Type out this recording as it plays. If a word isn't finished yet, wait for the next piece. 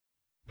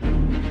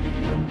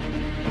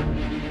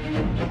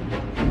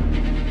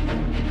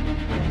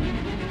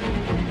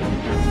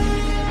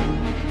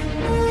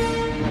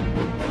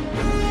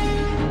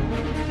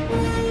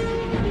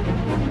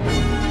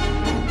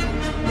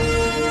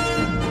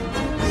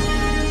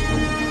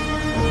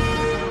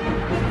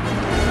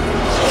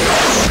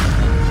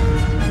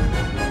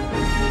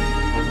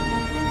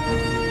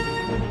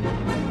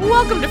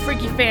Welcome to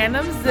Freaky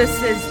Fandoms.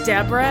 This is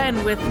Deborah,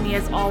 and with me,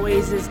 as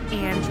always, is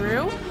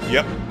Andrew.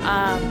 Yep.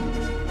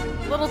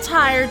 A little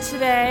tired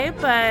today,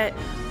 but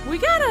we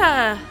got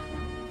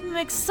an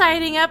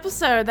exciting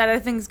episode that I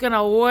think is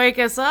gonna wake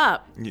us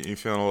up. You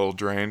feeling a little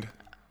drained?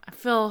 I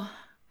feel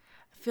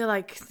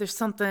like there's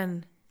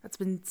something that's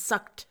been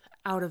sucked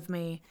out of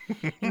me.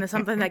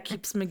 Something that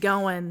keeps me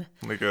going.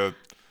 Like a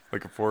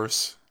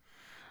force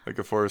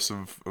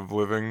of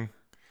living.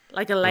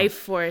 Like a life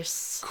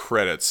force.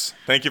 Credits.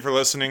 Thank you for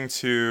listening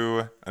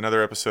to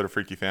another episode of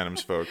Freaky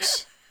Fandoms,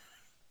 folks.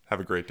 Have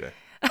a great day.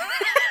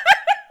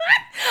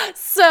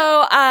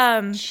 So,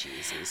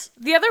 Jesus.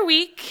 The other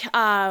week,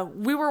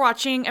 we were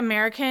watching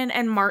American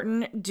and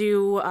Martin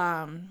do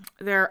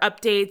their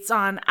updates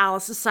on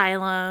Alice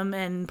Asylum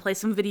and play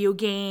some video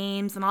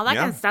games and all that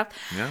kind of stuff.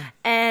 Yeah.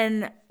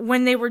 And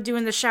when they were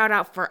doing the shout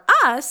out for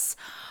us,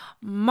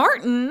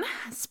 Martin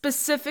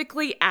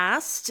specifically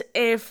asked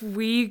if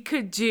we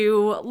could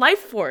do Life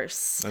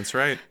Force. That's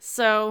right.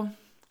 So,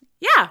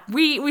 yeah,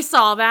 we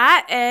saw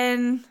that,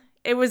 and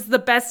it was the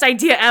best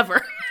idea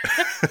ever.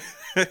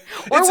 Or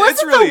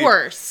was it the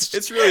worst?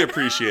 It's really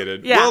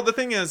appreciated. Yeah. Well, the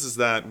thing is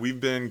that we've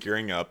been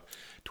gearing up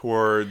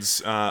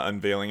towards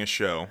unveiling a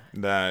show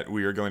that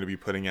we are going to be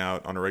putting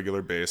out on a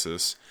regular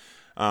basis.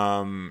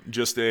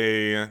 Just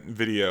a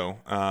video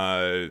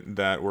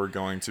that we're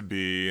going to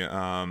be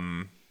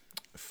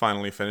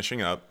finally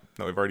finishing up,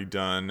 that we've already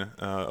done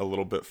a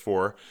little bit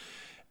for.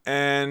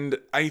 And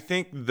I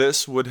think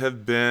this would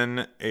have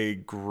been a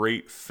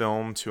great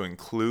film to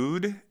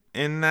include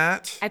in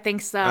that. I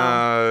think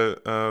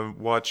so.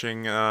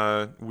 Watching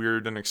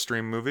weird and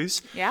extreme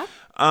movies. Yeah.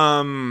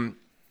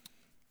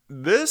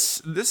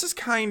 This is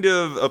kind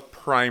of a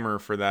primer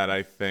for that,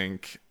 I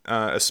think,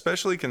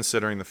 especially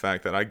considering the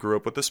fact that I grew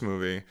up with this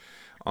movie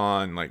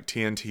on like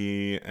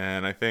TNT,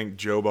 and I think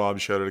Joe Bob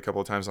showed it a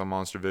couple of times on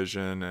Monster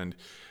Vision, and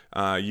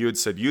you had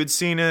said you had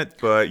seen it,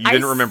 but you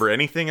didn't remember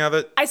anything of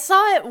it. I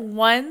saw it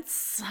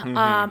once.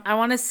 Mm-hmm. I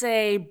want to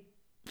say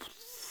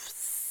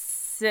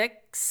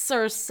 6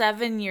 or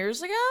 7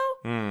 years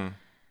ago.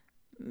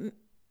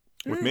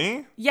 With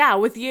me? Yeah,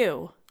 with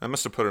you. I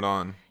must have put it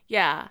on.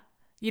 Yeah,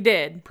 you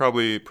did.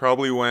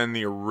 Probably when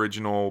the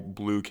original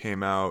Blue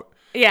came out.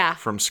 Yeah.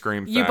 From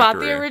Scream Factory. You bought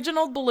the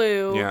original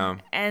Blue. Yeah.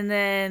 And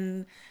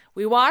then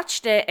we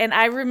watched it, and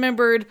I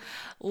remembered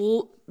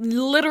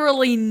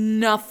literally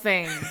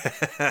nothing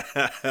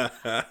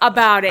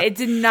about it. It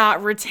did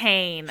not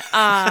retain.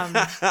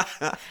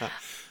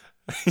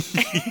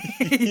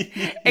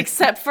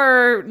 Except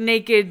for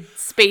Naked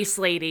Space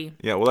Lady.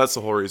 Yeah, well, that's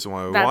the whole reason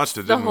why we watched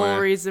it, That's the didn't we? whole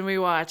reason we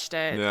watched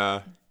it.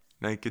 Yeah.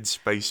 Naked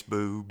space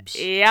boobs.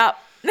 Yep.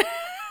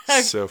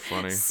 So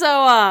funny. So,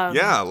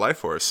 yeah, Life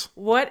Force.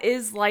 What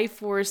is Life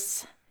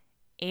Force,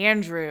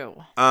 Andrew?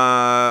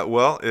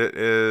 Well, it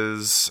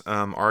is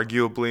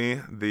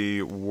arguably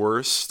the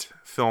worst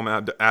film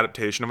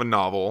adaptation of a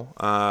novel,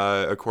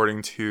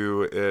 according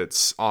to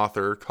its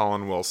author,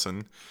 Colin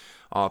Wilson,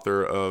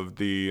 author of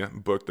the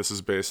book this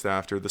is based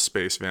after, The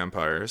Space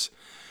Vampires.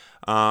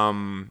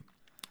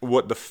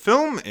 What the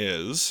film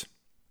is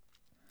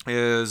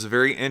a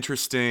very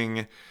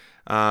interesting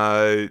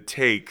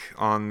take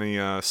on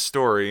the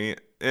story.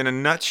 In a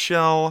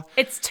nutshell,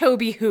 It's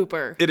Tobe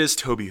Hooper. it is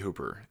Tobe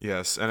Hooper,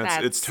 yes, and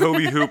it's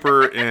Tobe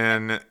Hooper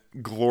in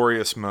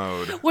glorious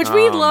mode, Which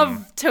we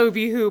love Tobe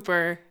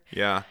Hooper.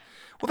 Yeah.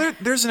 Well,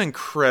 there's an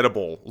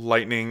incredible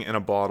lightning in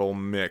a bottle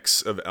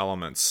mix of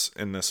elements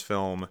in this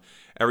film.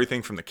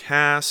 Everything from the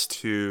cast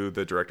to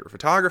the director of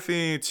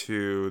photography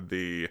to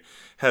the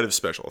head of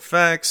special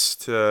effects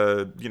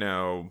to,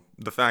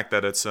 the fact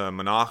that it's a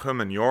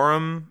Menachem and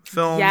Yoram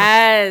film.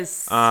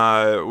 Yes.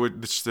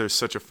 Which there's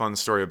such a fun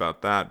story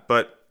about that.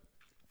 But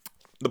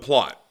the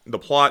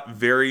plot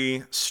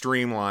very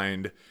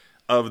streamlined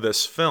of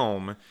this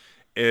film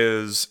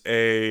is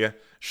a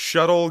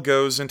shuttle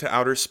goes into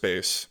outer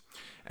space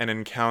and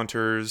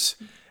encounters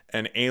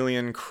an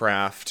alien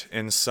craft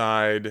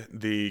inside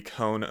the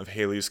cone of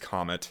Halley's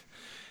Comet.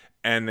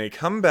 And they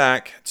come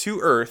back to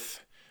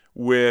Earth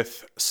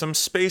with some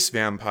space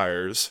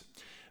vampires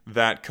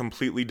that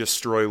completely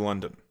destroy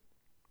London.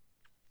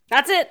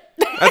 That's it.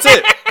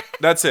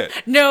 That's it.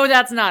 No,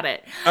 that's not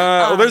it.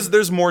 Well,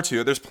 there's more to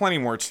it. There's plenty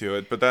more to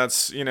it, but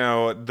that's,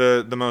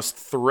 the most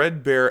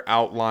threadbare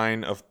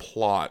outline of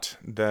plot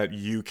that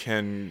you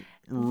can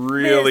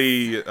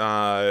really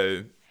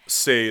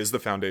say is the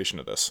foundation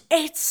of this.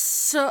 It's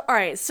so all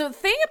right. So the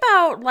thing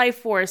about Life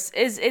Force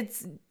is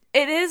it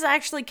is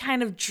actually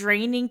kind of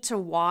draining to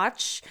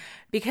watch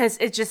because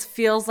it just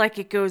feels like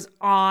it goes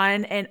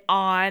on and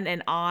on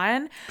and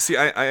on. See,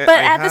 but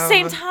at the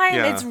same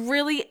time, it's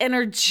really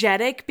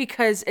energetic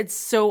because it's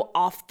so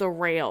off the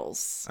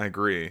rails. I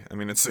agree. I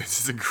mean,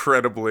 it's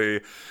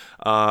incredibly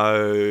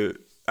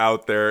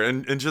out there,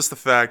 and just the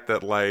fact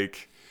that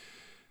like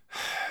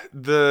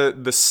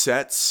the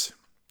sets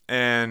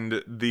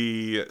and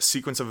the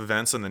sequence of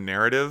events and the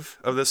narrative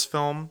of this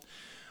film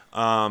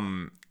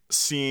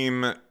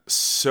seem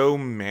so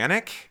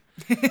manic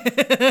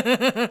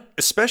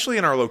Especially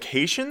in our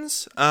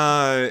locations.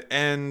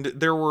 And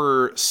there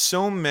were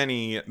so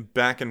many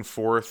back and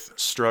forth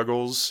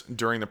struggles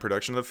during the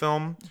production of the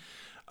film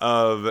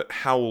of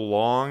how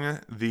long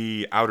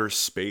the outer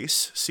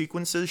space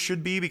sequences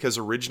should be, because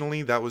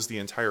originally that was the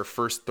entire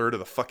first third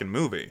of the fucking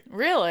movie.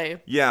 Really?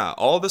 Yeah,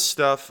 all the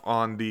stuff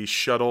on the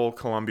shuttle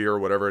Columbia or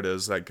whatever it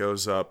is that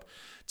goes up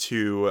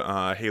to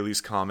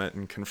Halley's Comet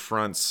and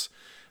confronts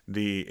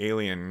the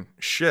alien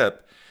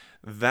ship,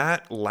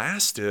 that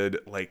lasted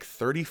like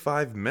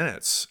 35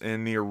 minutes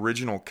in the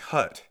original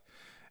cut.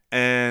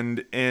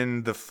 And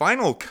in the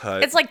final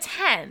cut, It's like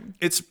 10.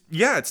 it's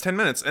 10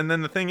 minutes. And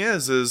then the thing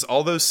is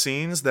all those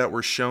scenes that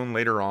were shown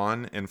later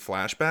on in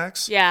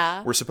flashbacks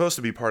Yeah. were supposed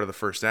to be part of the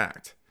first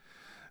act.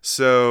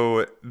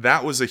 So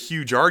that was a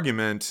huge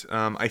argument,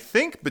 I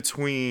think,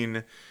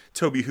 between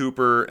Tobe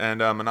Hooper and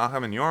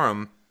Menahem and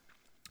Yoram,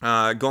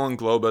 Golan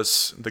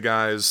Globus, the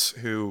guys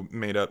who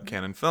made up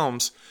Canon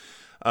Films,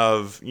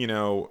 of,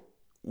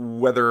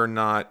 whether or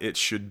not it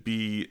should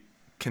be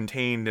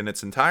contained in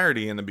its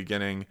entirety in the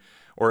beginning,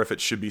 or if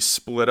it should be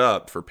split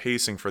up for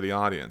pacing for the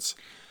audience.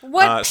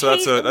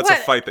 So that's a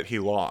fight that he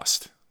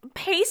lost.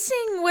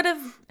 Pacing would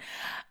have...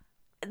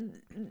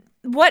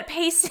 What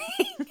pacing?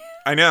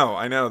 I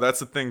know. That's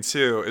the thing,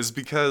 too, is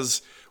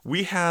because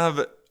we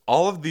have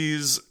all of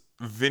these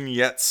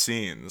vignette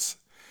scenes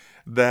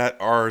that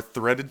are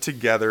threaded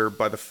together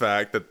by the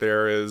fact that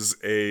there is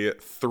a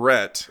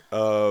threat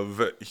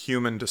of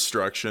human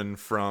destruction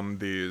from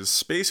these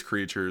space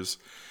creatures.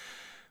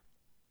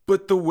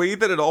 But the way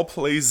that it all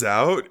plays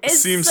out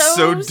seems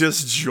so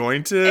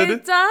disjointed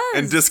It does.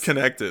 and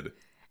disconnected.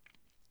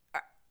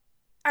 All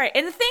right,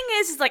 and the thing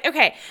is like,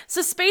 okay,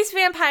 so space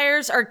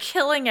vampires are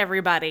killing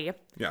everybody.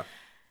 Yeah.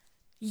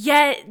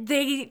 Yet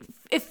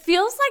it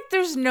feels like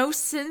there's no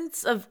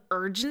sense of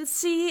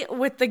urgency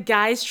with the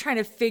guys trying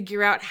to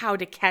figure out how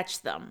to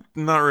catch them.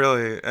 Not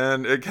really.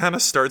 And it kind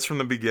of starts from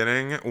the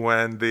beginning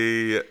when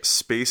the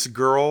space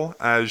girl,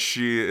 as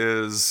she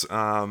is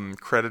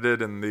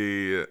credited in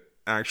the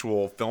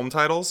actual film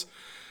titles,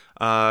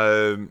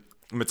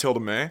 Matilda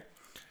May.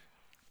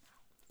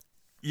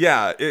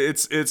 Yeah,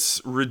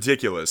 it's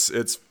ridiculous.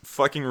 It's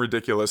fucking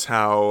ridiculous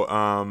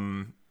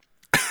how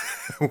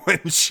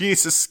when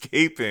she's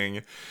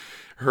escaping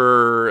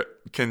her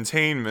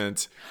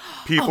containment,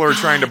 people are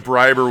trying to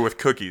bribe her with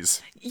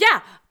cookies.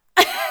 Yeah.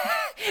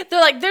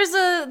 They're like, there's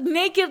a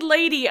naked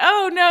lady.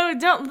 Oh, no,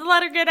 don't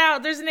let her get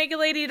out. There's a naked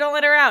lady. Don't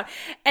let her out.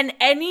 And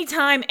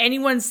anytime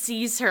anyone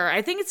sees her,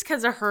 I think it's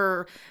because of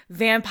her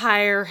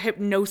vampire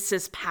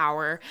hypnosis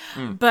power.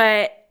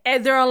 But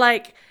they're all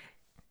like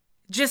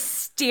just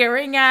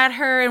staring at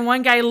her. And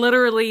one guy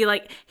literally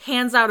like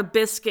hands out a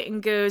biscuit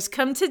and goes,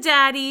 "Come to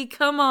daddy.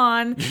 Come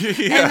on."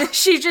 Yeah. And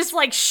she just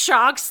like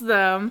shocks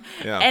them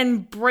Yeah.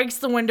 and breaks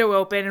the window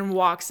open and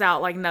walks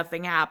out like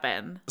nothing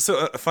happened.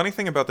 So a funny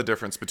thing about the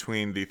difference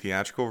between the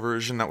theatrical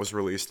version that was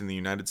released in the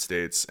United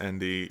States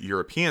and the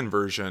European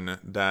version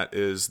that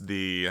is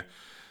the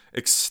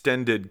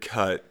extended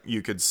cut,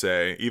 you could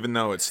say, even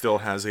though it still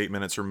has 8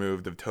 minutes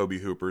removed of Tobe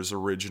Hooper's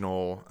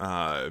original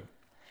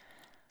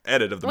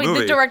edit of the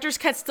movie. The director's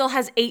cut still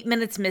has 8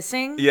 minutes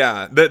missing?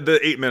 Yeah, the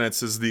 8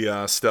 minutes is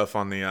the stuff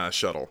on the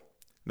shuttle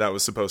that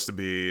was supposed to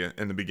be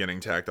in the beginning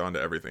tacked onto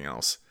everything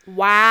else.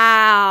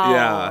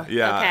 Wow.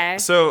 Yeah. Okay.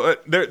 So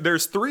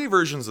there's three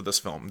versions of this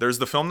film. There's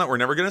the film that we're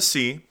never going to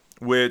see,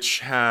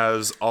 which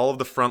has all of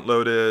the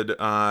front-loaded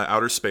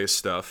outer space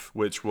stuff,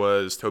 which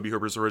was Tobe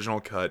Hooper's original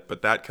cut,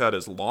 but that cut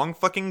is long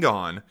fucking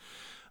gone.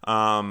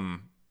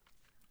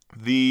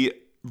 The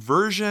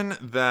version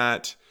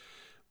that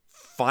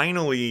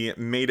finally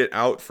made it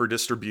out for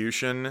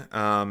distribution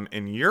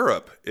in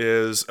Europe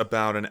is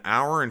about an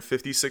hour and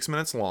 56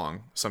 minutes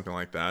long, something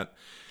like that.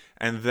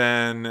 And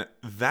then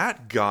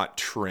that got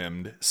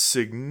trimmed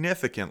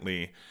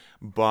significantly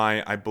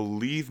by, I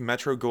believe,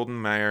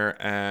 Metro-Goldwyn-Mayer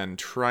and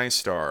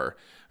TriStar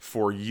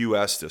for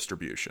US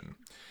distribution.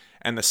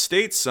 And the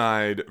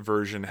stateside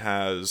version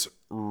has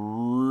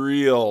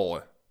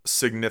real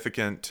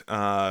significant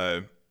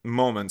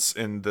moments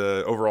in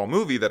the overall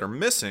movie that are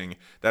missing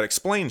that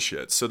explain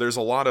shit. So there's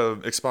a lot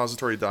of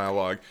expository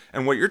dialogue.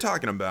 And what you're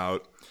talking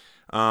about,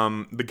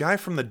 the guy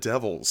from The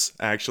Devils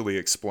actually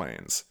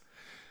explains.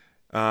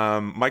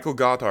 Michael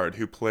Gothard,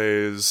 who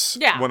plays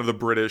one of the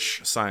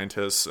British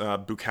scientists,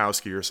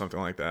 Bukowski or something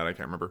like that. I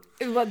can't remember.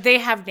 Well, they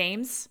have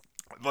names.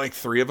 Like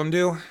 3 of them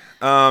do.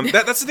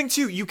 That's the thing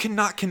too. You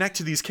cannot connect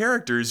to these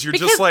characters. You're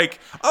just like,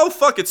 oh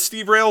fuck, it's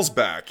Steve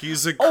Railsback.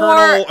 He's a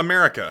Colonel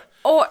America.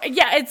 Or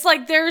yeah, it's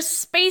like there's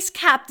space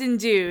captain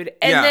dude,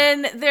 and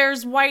then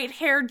there's white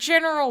hair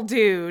general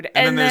dude,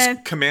 and then there's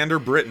Commander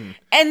Britain,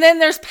 and then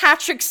there's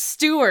Patrick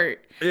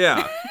Stewart.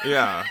 Yeah.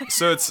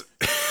 So it's,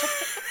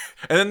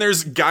 and then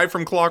there's guy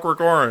from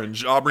Clockwork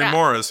Orange, Aubrey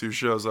Morris, who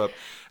shows up,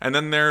 and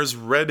then there's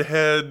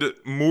redhead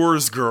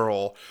Moore's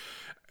girl.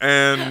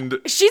 And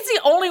she's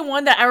the only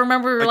one that I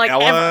remember, like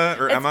Ella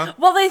or Emma?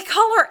 Well, they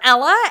call her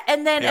Ella,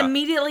 and then Yeah.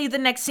 immediately the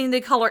next scene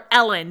they call her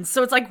Ellen.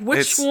 So it's like,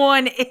 which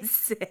one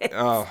is it?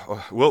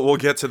 We'll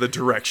get to the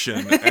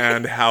direction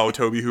and how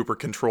Tobe Hooper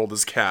controlled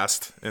his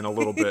cast in a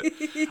little bit.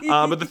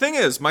 But the thing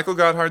is, Michael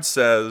Gothard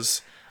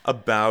says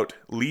about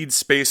lead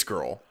space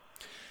girl,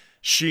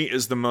 she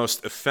is the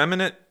most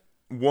effeminate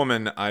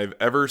woman I've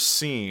ever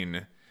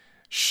seen.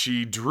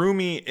 She drew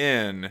me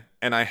in,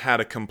 and I had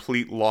a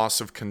complete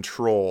loss of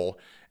control,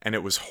 and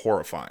it was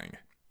horrifying.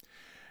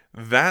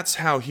 That's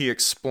how he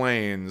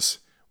explains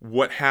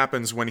what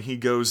happens when he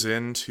goes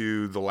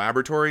into the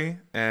laboratory,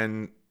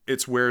 and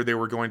it's where they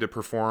were going to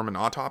perform an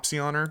autopsy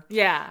on her.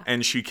 Yeah.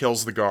 And she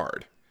kills the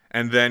guard.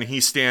 And then he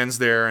stands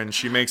there, and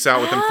she makes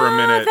out with him for a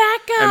minute.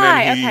 That guy. And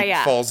then he Okay,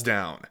 yeah. falls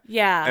down.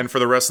 Yeah. And for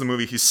the rest of the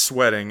movie, he's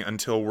sweating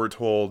until we're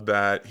told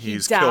that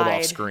he's killed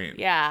off screen.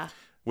 Yeah.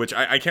 Which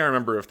I can't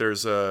remember if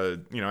there's a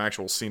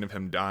actual scene of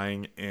him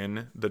dying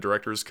in the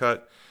director's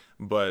cut,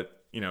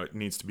 but it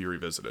needs to be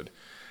revisited.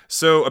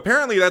 So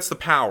apparently that's the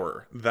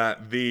power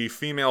that the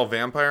female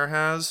vampire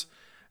has,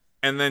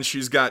 and then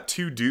she's got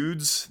two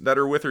dudes that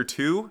are with her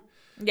too.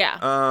 Yeah.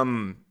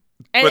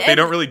 But they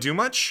don't really do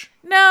much.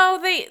 No,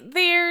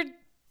 they're.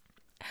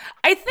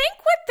 I think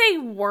what they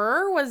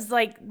were was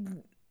like,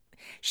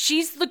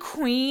 she's the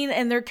queen,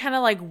 and they're kind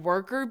of like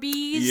worker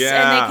bees,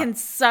 and they can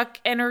suck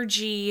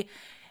energy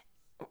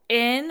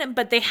in,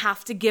 but they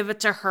have to give it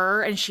to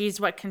her, and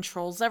she's what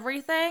controls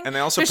everything. And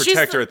they also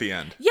protect her at the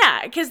end.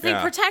 Yeah, because they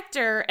protect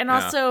her, and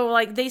also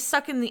like they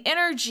suck in the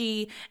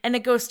energy, and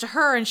it goes to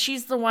her, and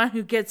she's the one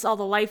who gets all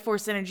the life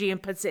force energy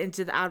and puts it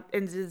into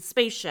the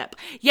spaceship.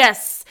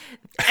 Yes,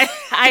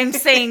 I'm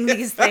saying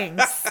these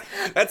things.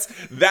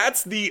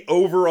 That's the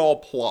overall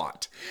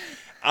plot.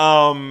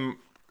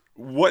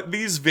 What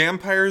these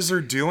vampires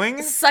are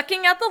doing?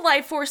 Sucking out the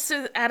life force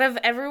out of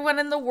everyone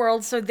in the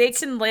world so they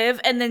can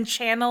live, and then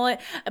channel it,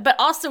 but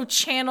also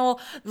channel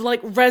like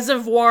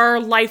reservoir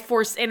life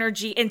force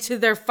energy into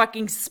their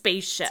fucking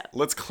spaceship.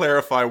 Let's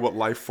clarify what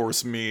life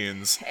force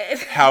means,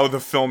 how the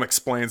film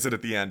explains it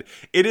at the end.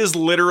 It is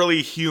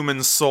literally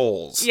human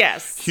souls.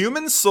 Yes.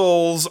 Human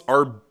souls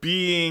are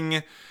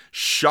being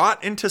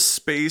shot into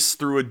space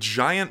through a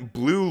giant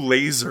blue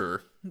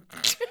laser.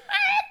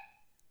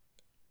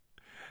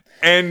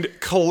 And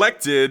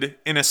collected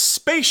in a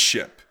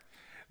spaceship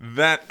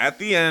that, at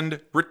the end,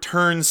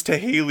 returns to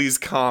Halley's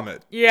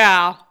Comet.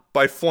 Yeah.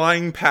 By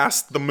flying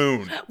past the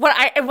moon. What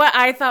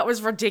I thought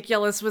was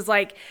ridiculous was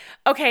like,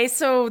 okay,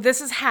 so this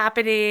is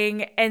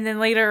happening, and then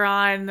later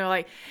on, they're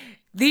like,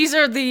 these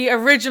are the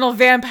original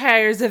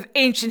vampires of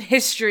ancient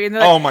history. And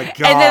they're like, oh my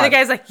God. And then the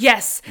guy's like,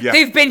 yes,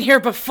 they've been here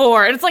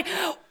before. And it's like,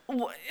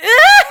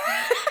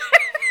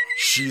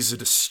 she's a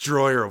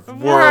destroyer of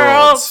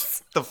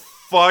worlds. The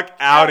fuck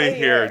out of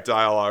here,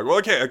 dialogue. Well,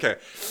 okay.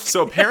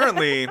 So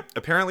apparently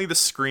the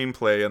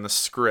screenplay and the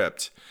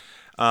script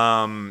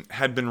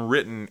had been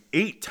written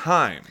 8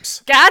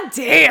 times. God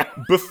damn.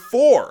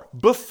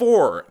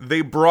 Before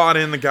they brought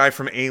in the guy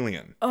from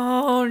Alien.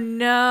 Oh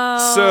no.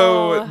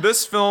 So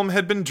this film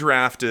had been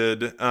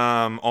drafted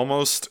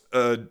almost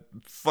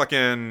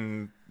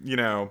fucking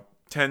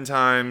 10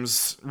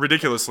 times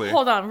ridiculously.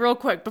 Hold on real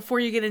quick before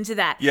you get into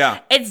that.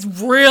 Yeah. It's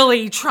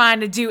really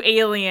trying to do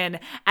Alien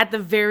at the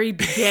very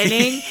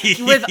beginning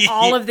with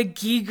all of the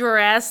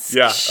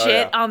Giger-esque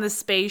shit on the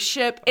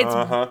spaceship. It's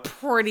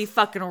pretty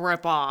fucking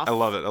rip-off. I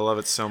love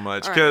it so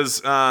much.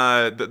 Because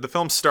the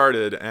film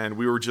started and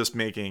we were just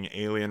making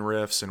Alien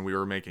riffs and we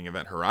were making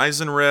Event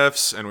Horizon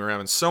riffs and we were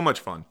having so much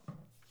fun.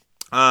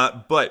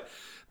 But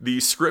the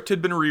script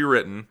had been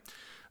rewritten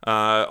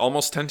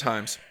almost 10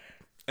 times.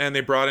 And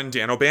they brought in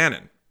Dan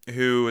O'Bannon,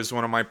 who is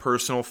one of my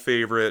personal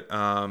favorite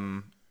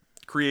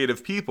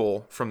creative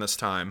people from this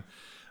time.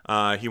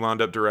 He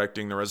wound up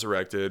directing The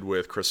Resurrected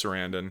with Chris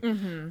Sarandon.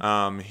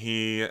 Mm-hmm.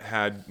 He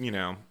had,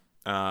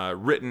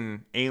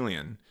 written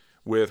Alien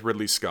with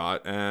Ridley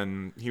Scott,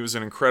 and he was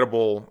an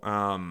incredible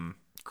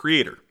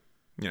creator,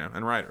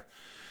 and writer.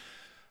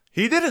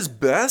 He did his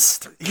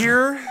best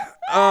here,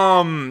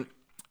 and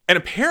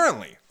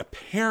apparently,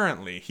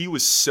 he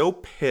was so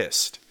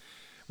pissed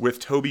with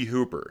Tobe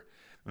Hooper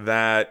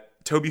that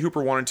Tobe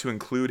Hooper wanted to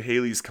include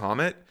Halley's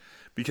Comet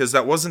because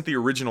that wasn't the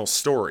original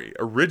story.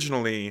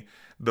 Originally,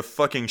 the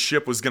fucking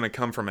ship was going to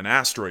come from an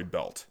asteroid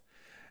belt.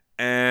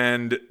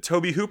 And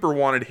Tobe Hooper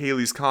wanted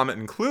Halley's Comet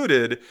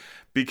included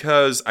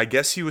because I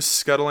guess he was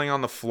scuttling on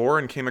the floor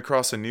and came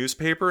across a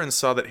newspaper and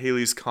saw that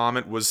Halley's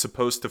Comet was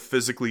supposed to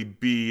physically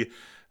be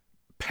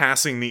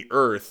passing the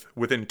Earth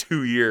within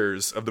 2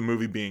 years of the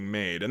movie being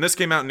made. And this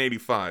came out in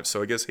 85,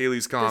 so I guess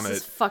Halley's Comet... This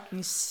is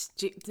fucking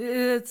stupid.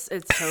 It's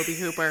Tobe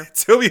Hooper.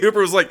 Tobe Hooper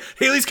was like,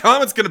 Halley's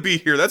Comet's gonna be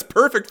here. That's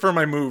perfect for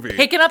my movie.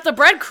 Picking up the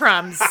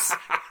breadcrumbs.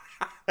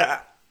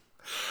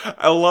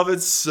 I love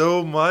it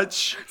so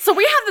much. So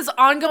we have this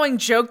ongoing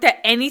joke that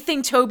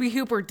anything Toby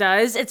Hooper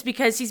does, it's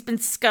because he's been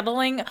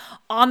scuttling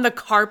on the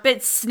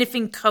carpet,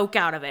 sniffing coke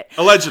out of it.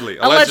 Allegedly.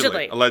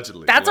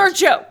 That's our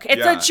joke.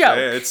 It's a joke.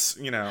 It's,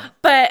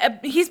 But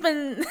he's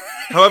been...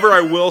 However,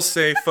 I will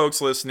say, folks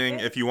listening,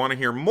 if you want to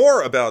hear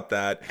more about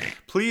that,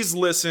 please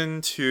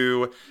listen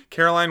to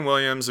Caroline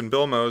Williams and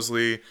Bill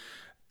Moseley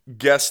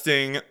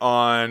guesting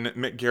on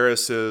Mick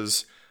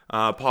Garris's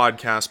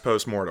podcast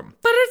Postmortem.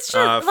 But it's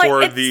just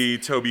for the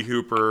Toby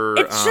Hooper.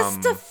 It's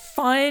just a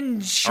fun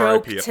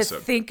joke RIP to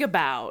episode. think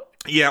about.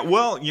 Yeah,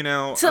 well,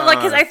 So,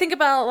 because I think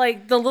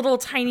about, the little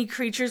tiny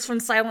creatures from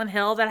Silent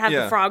Hill that have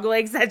the frog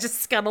legs that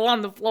just scuttle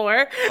on the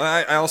floor.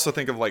 I also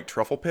think of,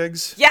 truffle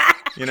pigs. Yeah.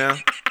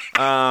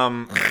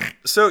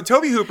 So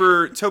Toby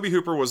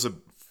Hooper was a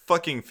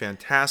fucking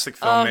fantastic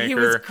filmmaker. Oh, he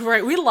was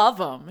great. We love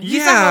him.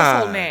 He's our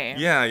household name.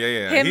 Yeah.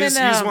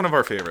 He's one of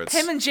our favorites.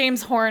 Him and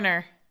James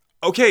Horner.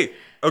 Okay.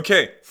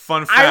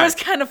 Fun fact. I was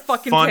kind of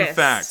fucking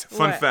pissed.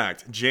 Fun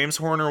fact. James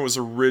Horner was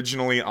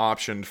originally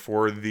optioned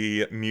for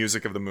the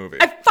music of the movie.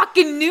 I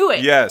fucking knew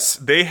it. Yes,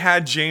 they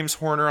had James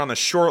Horner on the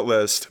short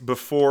list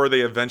before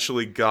they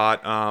eventually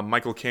got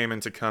Michael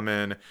Kamen to come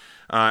in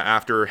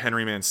after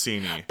Henry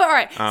Mancini. But all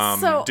right,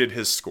 so did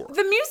his score.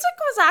 The music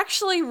was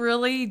actually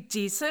really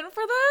decent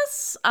for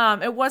this.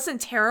 It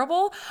wasn't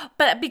terrible,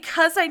 but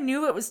because I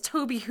knew it was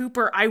Toby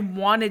Hooper, I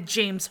wanted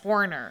James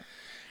Horner.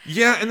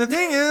 Yeah, and the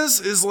thing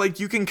is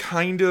you can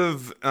kind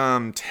of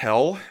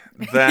tell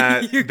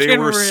that they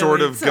were really sort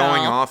of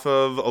going off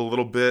of a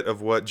little bit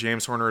of what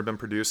James Horner had been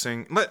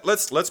producing.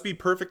 Let's be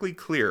perfectly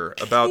clear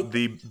about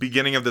the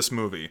beginning of this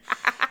movie.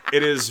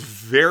 It is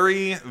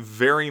very,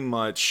 very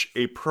much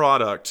a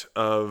product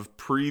of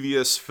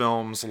previous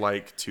films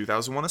like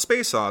 2001: A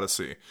Space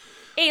Odyssey.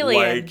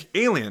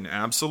 Alien,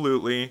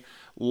 absolutely.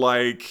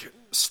 Like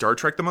Star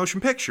Trek: The Motion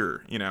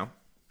Picture,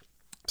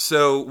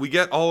 So we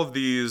get all of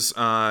these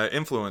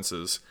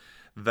influences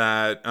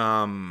that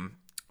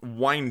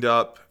wind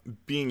up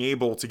being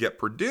able to get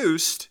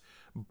produced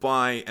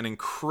by an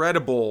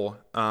incredible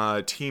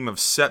team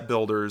of set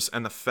builders,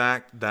 and the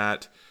fact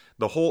that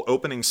the whole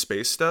opening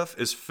space stuff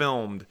is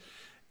filmed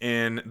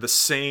in the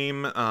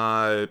same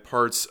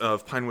parts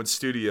of Pinewood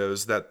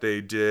Studios that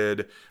they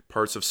did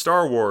parts of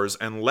Star Wars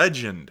and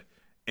Legend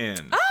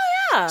in. Oh,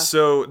 yeah.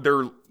 So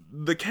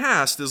the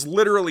cast is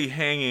literally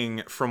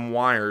hanging from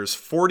wires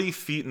 40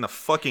 feet in the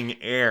fucking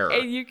air.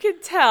 And you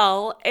can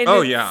tell.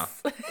 And yeah.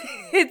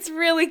 It's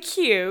really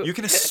cute. You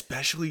can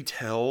especially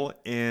tell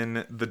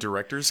in the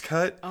director's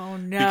cut. Oh,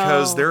 no.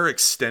 Because there are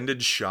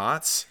extended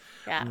shots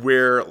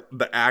where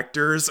the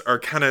actors are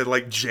kind of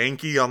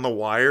janky on the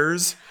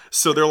wires.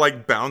 So they're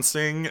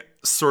bouncing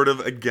sort of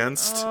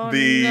against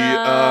the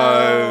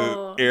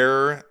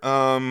air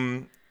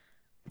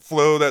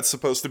flow that's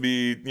supposed to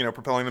be,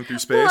 propelling them through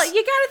space. Well,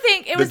 you gotta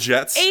think it was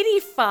jets.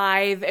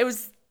 85.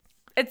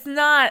 It's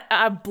not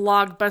a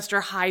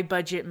blockbuster high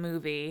budget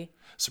movie.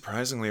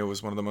 Surprisingly, it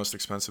was one of the most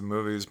expensive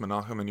movies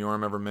Menachem and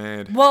Yoram ever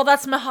made. Well,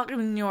 that's Menachem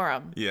and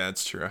Yoram. Yeah,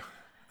 it's true.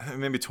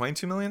 Maybe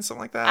 22 million,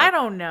 something like that. I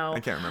don't know. I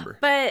can't remember.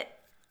 But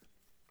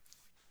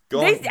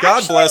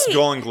God bless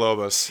Golan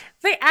Globus.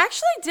 They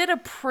actually did a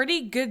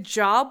pretty good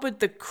job with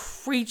the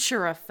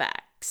creature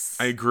effects.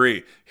 I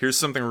agree. Here's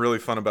something really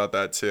fun about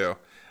that too.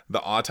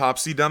 The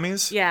autopsy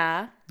dummies.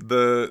 Yeah.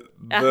 The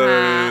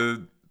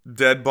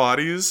dead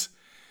bodies.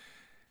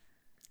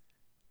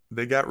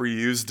 They got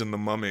reused in The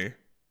Mummy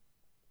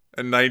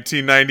in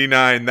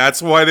 1999.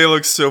 That's why they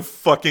look so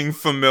fucking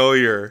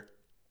familiar.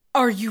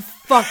 Are you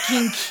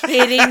fucking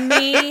kidding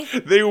me?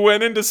 They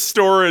went into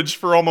storage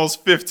for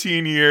almost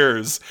 15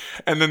 years,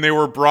 and then they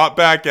were brought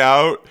back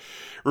out.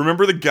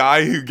 Remember the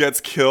guy who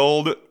gets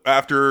killed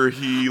after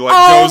he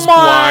goes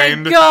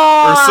blind? Oh my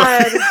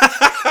god!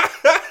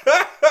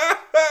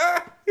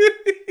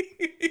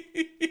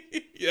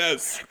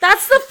 Yes.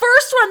 That's the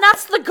first one.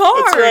 That's the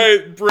guard. That's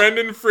right.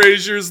 Brendan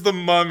Fraser's The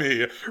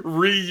Mummy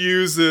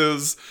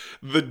reuses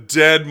the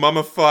dead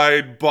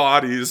mummified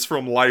bodies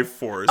from Life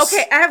Force.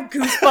 Okay, I have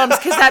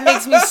goosebumps because that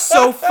makes me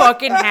so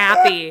fucking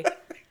happy.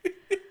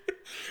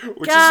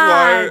 Which is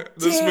why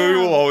this movie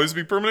will always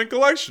be permanent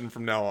collection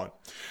from now on.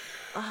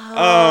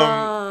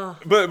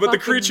 But the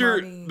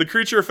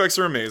creature effects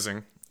are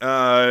amazing.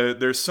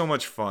 They're so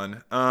much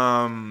fun.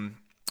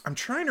 I'm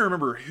trying to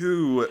remember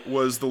who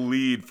was the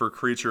lead for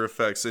creature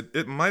effects.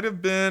 It might have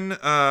been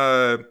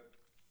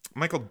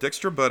Michael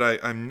Dykstra, but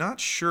I'm not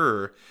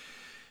sure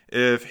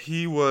if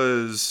he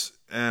was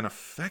an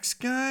effects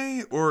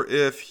guy or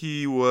if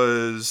he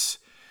was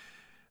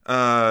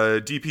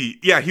DP.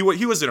 Yeah, he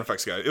was an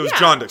effects guy. It was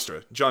John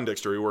Dykstra. John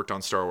Dykstra. He worked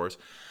on Star Wars.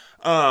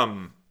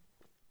 But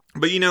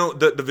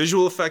the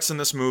visual effects in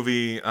this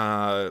movie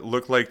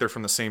look like they're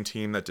from the same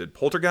team that did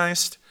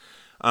Poltergeist.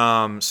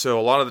 So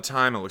a lot of the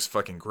time it looks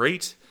fucking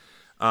great.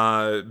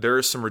 There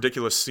are some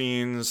ridiculous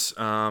scenes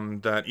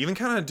that even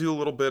kind of do a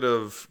little bit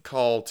of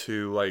call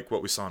to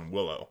what we saw in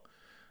Willow.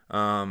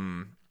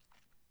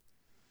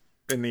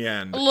 In the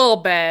end, a little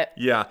bit,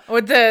 yeah.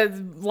 With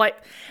the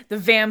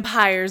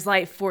vampire's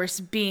life force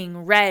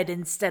being red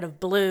instead of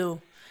blue.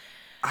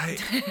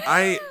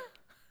 I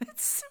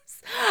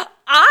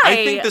I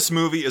think this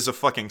movie is a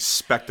fucking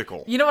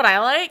spectacle. You know what I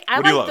like? I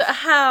What do you like love?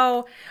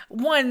 how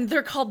one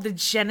they're called the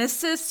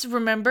Genesis.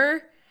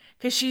 Remember?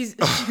 Because she's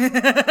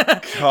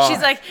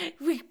like,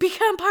 we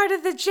become part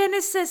of the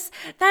Genesis.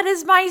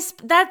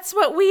 That's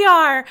what we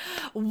are.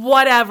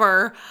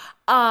 Whatever.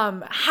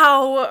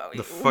 How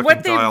The fucking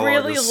what they dialogue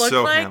really is look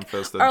so like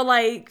ham-fisted. are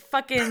like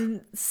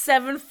fucking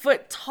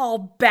 7-foot tall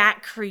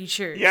bat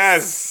creatures.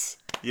 Yes.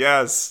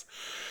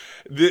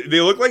 They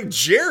look like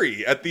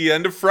Jerry at the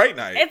end of Fright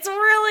Night. It's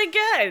really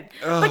good,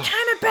 but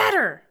kind of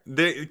better.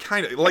 They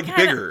kind of like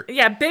bigger.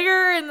 Yeah,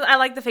 bigger, and I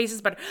like the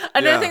faces better.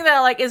 Another Yeah. thing that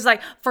I like is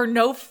like, for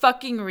no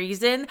fucking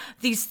reason,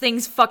 these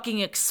things fucking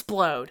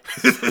explode.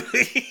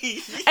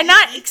 And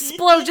not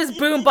explode just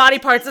boom body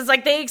parts. It's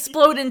like they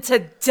explode into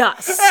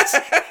dust.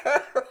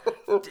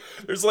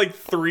 There's like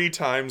 3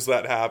 times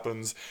that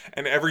happens,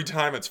 and every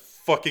time it's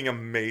fucking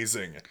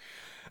amazing.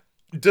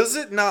 Does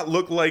it not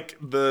look like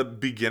the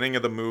beginning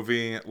of the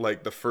movie,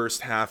 like the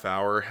first half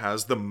hour,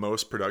 has the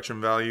most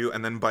production value,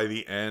 and then by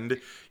the end,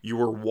 you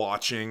were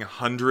watching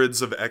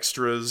hundreds of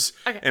extras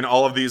and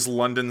all of these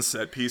London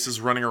set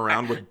pieces running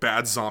around with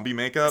bad zombie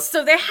makeup?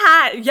 So they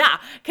had,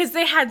 because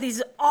they had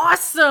these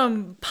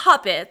awesome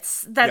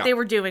puppets that they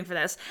were doing for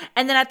this.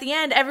 And then at the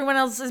end, everyone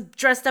else is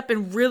dressed up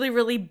in really,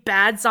 really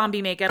bad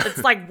zombie makeup.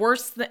 It's like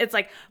it's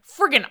like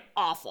friggin'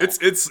 awful.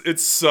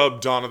 It's sub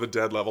Dawn of the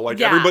Dead level. Like,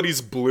 Yeah. everybody's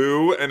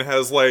blue and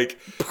has like,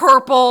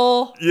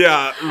 purple.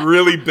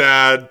 really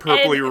bad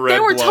purpley And red they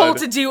were blood. told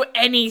to do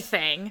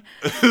anything.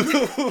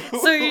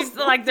 So he's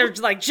like, they're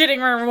like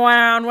jitting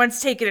around. One's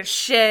taking a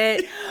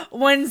shit.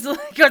 One's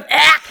like, goes,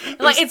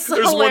 like, it's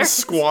There's one hilarious.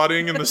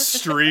 squatting in the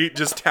street,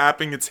 just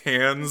tapping its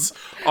hands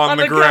on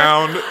the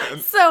ground.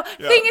 And- So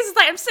thing is,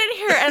 like, I'm sitting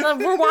here and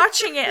we're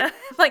watching it. And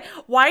I'm like,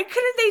 why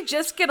couldn't they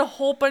just get a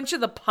whole bunch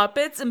of the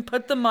puppets and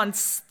put them on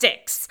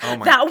sticks? Oh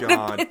my that would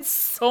God. have been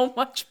so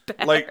much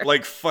better.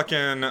 like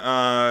fucking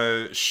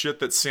shit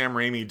that Sam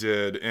Raimi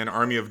did in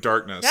Army of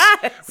Darkness,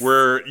 Yes.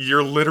 where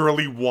you're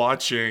literally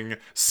watching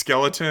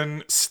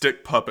skeleton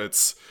stick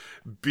puppets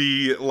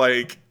be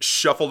like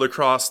shuffled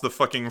across the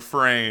fucking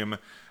frame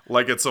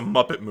like it's a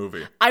Muppet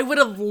movie. I would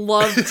have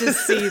loved to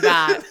see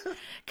that.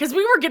 Because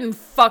we were getting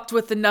fucked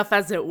with enough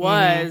as it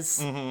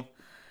was. All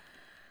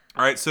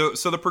right, so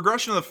the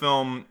progression of the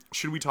film,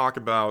 should we talk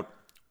about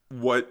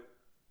what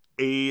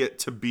A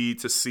to B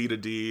to C to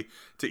D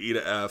to E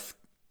to F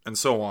and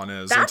so on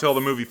is until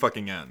the movie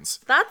fucking ends?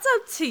 That's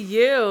up to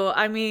you.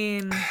 I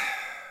mean,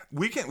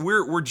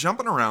 We're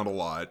jumping around a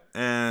lot,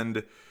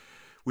 and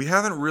we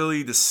haven't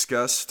really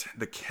discussed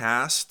the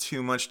cast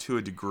too much to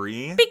a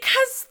degree.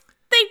 because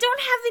they don't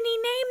have any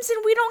names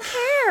and we don't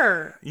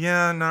care.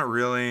 Yeah, not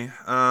really.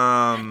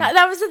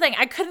 That was the thing.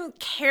 I couldn't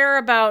care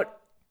about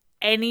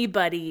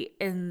anybody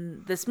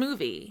in this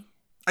movie.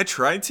 I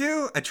tried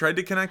to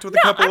connect with a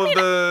couple of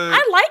the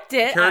I liked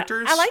it.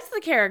 characters. I liked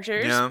the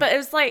characters, Yeah. but it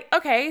was like,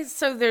 okay,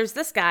 so there's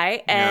this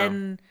guy,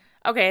 and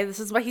okay, this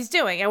is what he's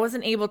doing. I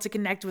wasn't able to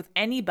connect with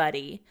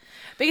anybody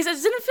because I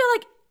just didn't feel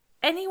like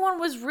anyone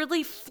was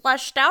really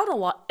fleshed out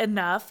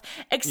enough,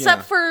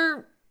 except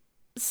for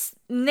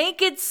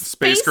naked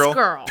space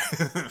girl.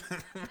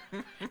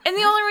 And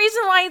the only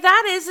reason why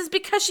that is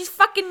because she's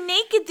fucking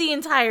naked the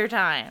entire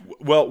time.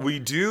 Well, we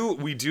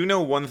do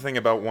know one thing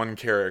about one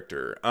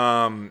character.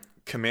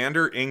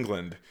 Commander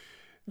England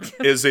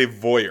is a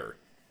voyeur.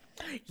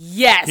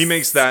 Yes. He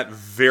makes that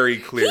very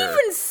He clear.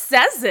 even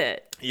says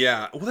it.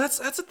 Yeah, well, that's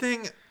a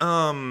thing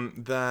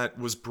that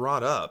was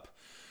brought up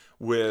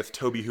with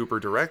Toby Hooper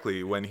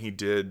directly when he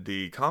did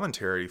the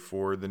commentary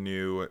for the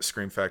new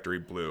Scream Factory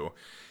Blue,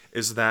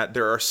 is that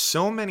there are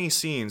so many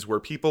scenes where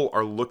people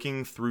are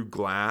looking through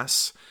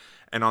glass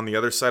and on the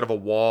other side of a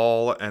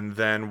wall and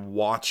then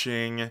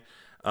watching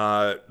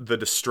the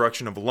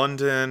destruction of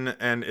London,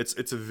 and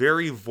it's a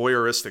very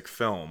voyeuristic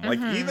film. Like,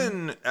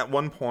 even at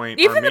one point,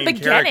 Even our the main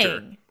character,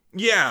 beginning.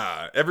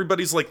 yeah,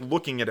 everybody's like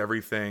looking at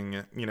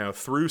everything,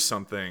 through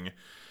something,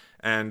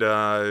 and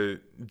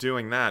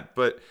doing that.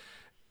 But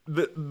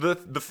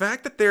the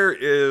fact that there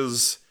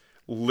is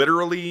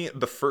literally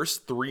the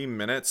first 3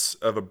 minutes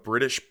of a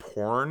British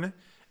porn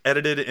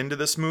edited into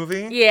this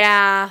movie,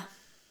 Yeah.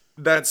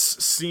 that's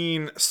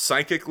seen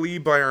psychically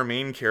by our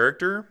main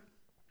character.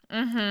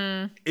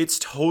 It's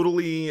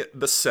totally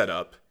the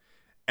setup,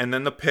 and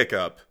then the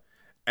pickup,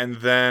 and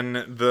then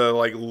the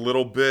like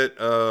little bit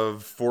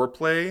of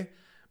foreplay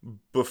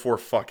before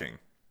fucking.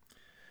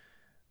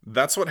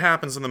 That's what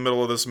happens in the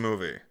middle of this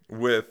movie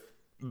with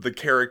the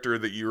character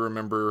that you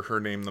remember her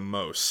name the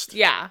most.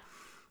 Yeah.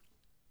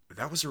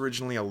 That was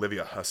originally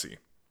Olivia Hussey.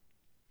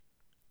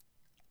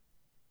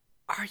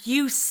 Are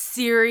you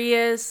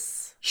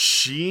serious?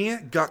 She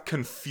got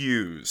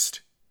confused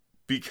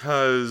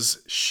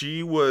because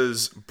she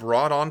was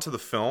brought onto the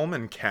film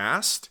and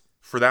cast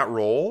for that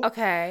role.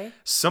 Okay.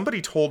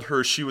 Somebody told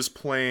her she was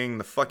playing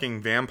the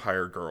fucking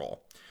vampire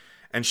girl.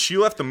 And she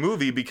left the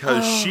movie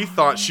because she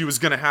thought she was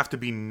going to have to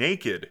be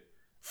naked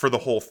for the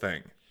whole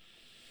thing.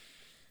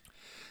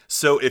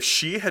 So if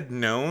she had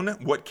known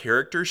what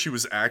character she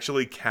was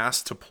actually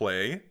cast to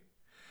play,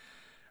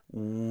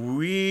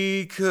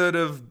 we could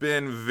have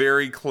been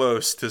very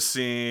close to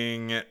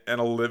seeing an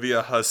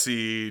Olivia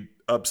Hussey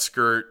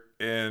upskirt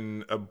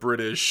in a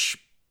British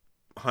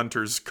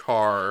hunter's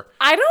car.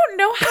 I don't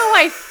know how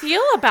I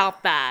feel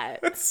about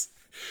that.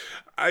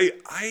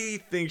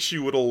 I think she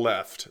would have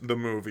left the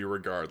movie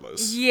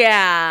regardless.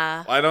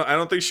 Yeah. I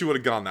don't think she would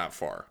have gone that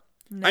far.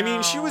 No. I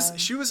mean, she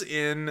was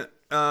in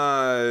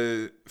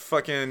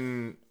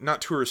fucking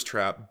not Tourist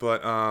Trap,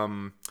 but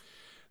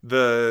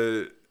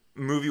the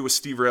movie with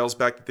Steve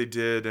Railsback that they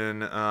did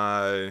in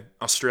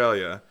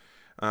Australia,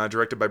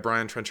 directed by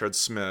Brian Trenchard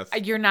Smith.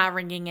 You're not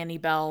ringing any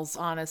bells,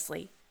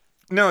 honestly.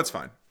 No, it's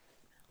fine.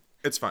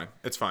 It's fine.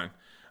 It's fine.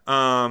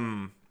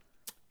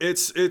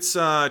 It's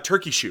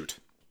Turkey Shoot.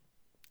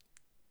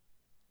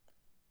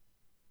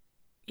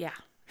 Yeah.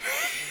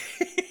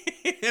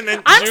 And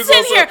then I'm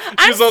sitting here.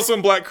 She was also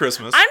in Black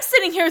Christmas. I'm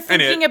sitting here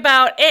thinking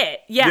about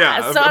it. Yeah.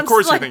 Yeah, so of I'm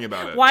course just you're thinking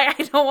about it. Why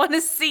I don't want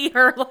to see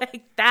her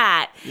like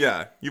that.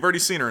 Yeah, you've already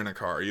seen her in a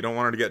car. You don't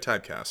want her to get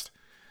typecast.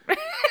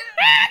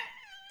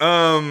 Let's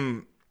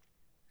No,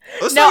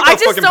 talk about I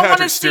just fucking don't want to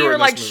Patrick see Stewart her in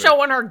like this movie.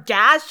 showing her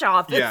gash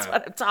off. That's Yeah.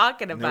 what I'm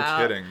talking No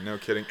about.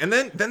 kidding. And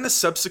then the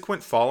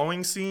subsequent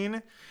following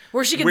scene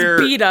Where she gets where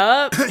beat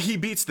up. he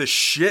beats the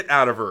shit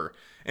out of her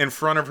in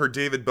front of her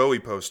David Bowie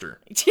poster.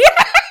 Yeah.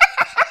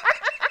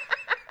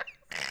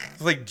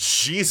 Like,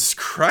 Jesus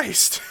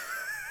Christ.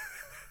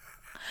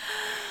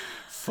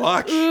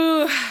 Fuck.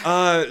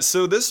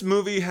 So this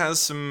movie has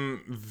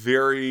some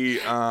very See,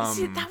 that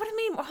would have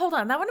made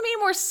that would have made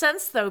more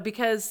sense though,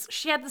 because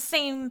she had the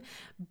same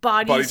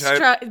body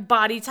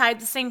type,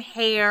 the same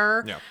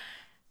hair. yeah.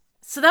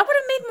 So that would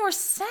have made more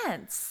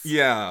sense.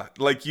 Yeah,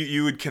 like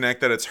you would connect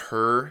that it's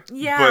her,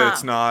 Yeah. but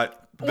it's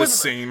not the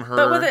same her.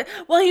 But with it,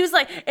 well, he was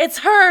like, it's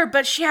her,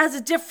 but she has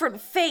a different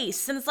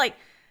face, and it's like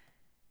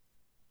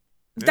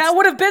that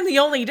would have been the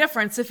only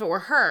difference if it were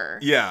her.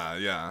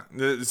 Yeah.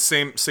 The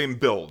same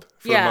build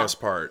for the Yeah. most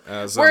part.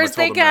 As Whereas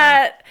they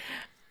Matilda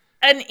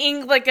May.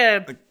 got like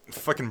a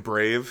Fucking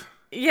Brave.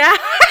 yeah.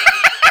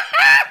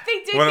 They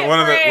did get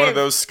One brave. of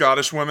those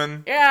Scottish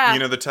women. Yeah. You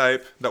know the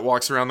type that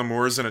walks around the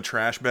moors in a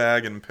trash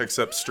bag and picks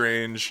up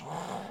strange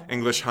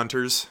English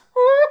hunters.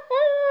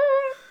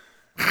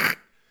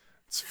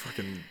 It's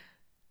fucking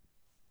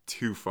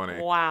too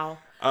funny. Wow.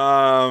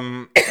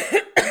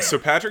 So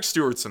Patrick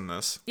Stewart's in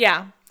this.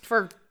 Yeah,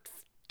 for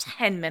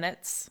 10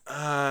 minutes.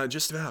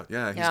 Just about,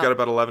 yeah. He's Yeah. got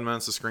about 11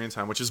 minutes of screen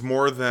time, which is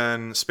more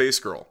than Space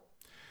Girl.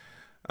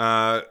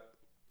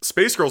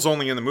 Space Girl's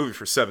only in the movie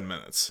for 7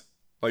 minutes.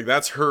 Like,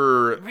 that's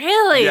her...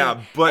 Really?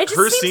 Yeah, but It just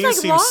her seems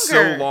scene like seems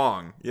so longer.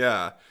 long.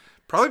 Yeah.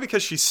 Probably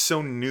because she's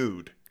so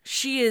nude.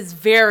 She is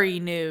very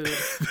nude.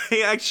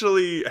 They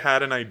actually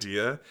had an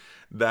idea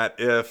that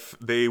if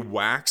they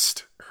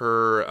waxed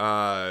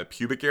her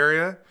pubic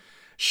area,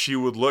 she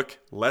would look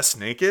less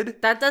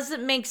naked. That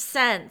doesn't make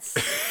sense.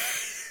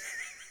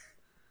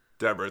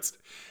 Deborah,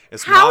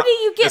 it's How do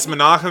you get- It's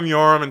Menachem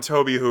Yoram and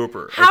Toby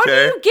Hooper. How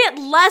okay? do you get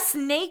less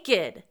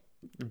naked?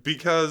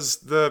 Because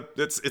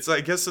it's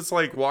I guess it's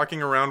like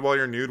walking around while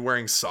you're nude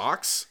wearing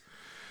socks.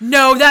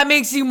 No, that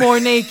makes you more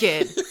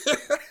naked.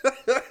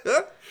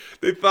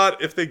 They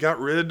thought if they got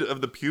rid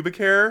of the pubic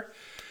hair,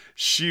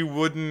 she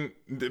wouldn't.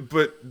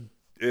 But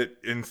it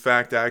in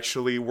fact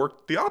actually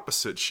worked the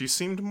opposite. She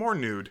seemed more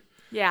nude.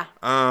 Yeah.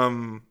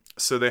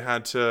 So they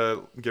had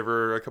to give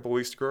her a couple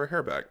weeks to grow her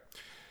hair back.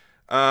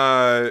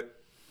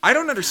 I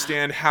don't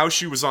understand how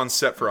she was on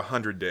set for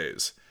 100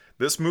 days.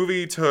 This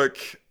movie took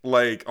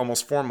like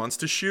almost 4 months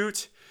to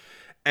shoot,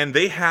 and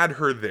they had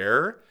her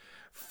there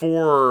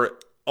for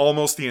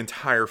almost the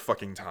entire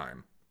fucking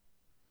time.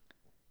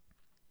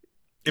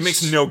 It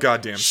makes no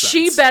goddamn sense.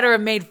 She better have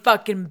made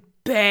fucking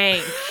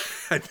bank.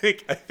 I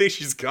think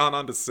she's gone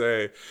on to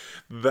say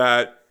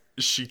that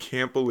she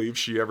can't believe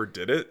she ever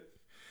did it.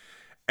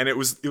 And it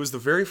was the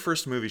very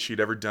first movie she'd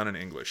ever done in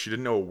English. She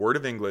didn't know a word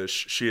of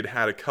English. She had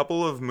had a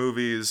couple of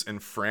movies in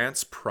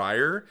France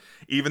prior,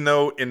 even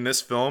though in this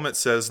film it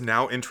says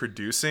now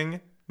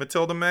introducing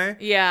Matilda May.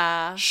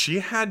 Yeah. She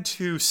had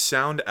to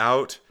sound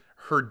out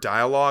her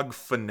dialogue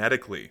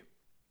phonetically.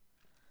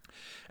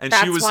 And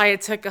That's she was why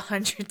it took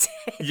 100 days.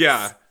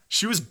 Yeah,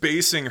 she was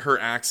basing her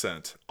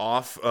accent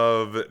off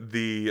of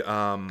the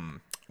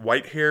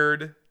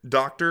white-haired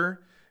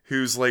doctor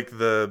who's like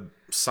the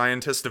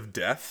scientist of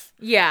death.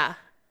 Yeah.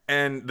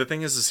 And the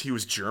thing is he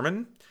was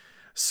German,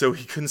 so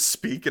he couldn't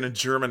speak in a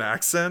German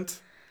accent,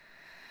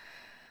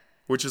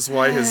 which is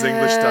why his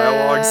English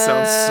dialogue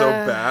sounds so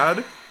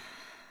bad.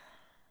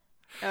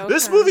 Okay.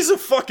 This movie's a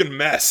fucking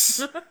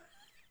mess.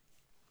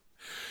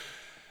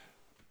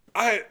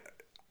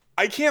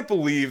 I can't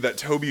believe that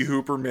Toby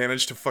Hooper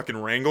managed to fucking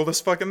wrangle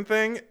this fucking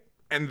thing.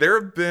 And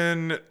there have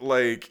been,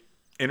 like,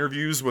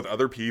 interviews with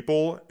other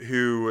people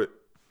who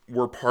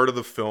were part of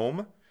the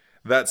film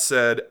that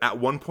said, at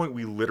one point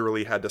we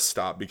literally had to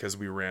stop because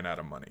we ran out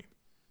of money.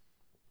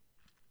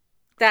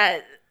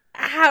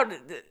 How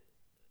did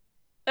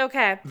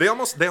Okay. They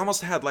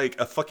almost had like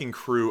a fucking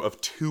crew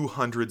of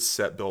 200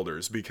 set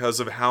builders because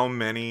of how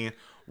many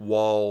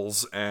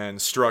walls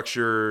and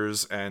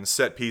structures and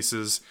set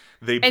pieces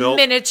they And built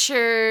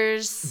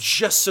miniatures.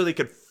 just so they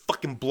could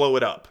fucking blow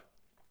it up.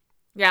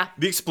 Yeah.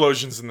 The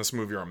explosions in this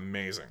movie are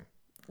amazing.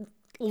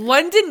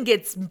 London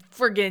gets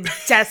friggin'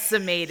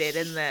 decimated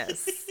in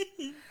this.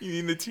 You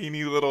mean the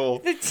teeny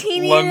little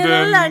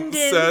London London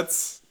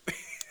sets?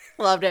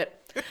 Loved it.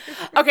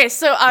 Okay,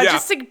 so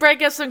just to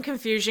break up some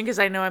confusion, because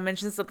I know I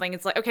mentioned something,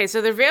 it's like, okay,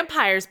 so they're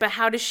vampires, but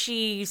how does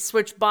she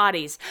switch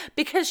bodies?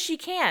 Because she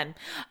can.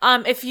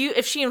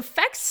 If she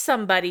infects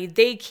somebody,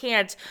 they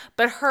can't.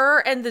 But her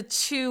and the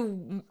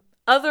two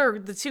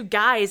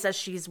guys that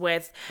she's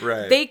with,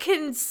 right, they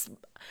can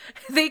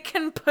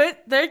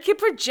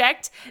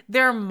project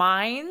their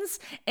minds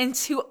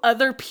into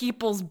other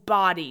people's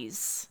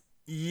bodies.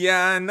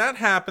 Yeah, and that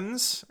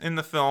happens in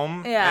the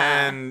film.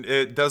 Yeah. And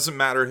it doesn't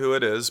matter who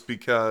it is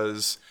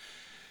because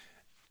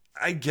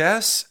I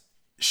guess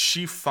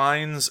she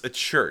finds a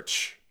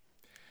church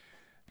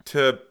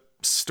to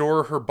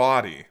store her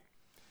body.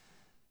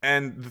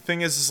 And the thing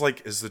is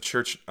like, is the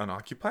church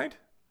unoccupied?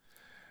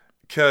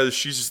 Because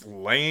she's just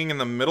laying in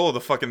the middle of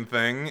the fucking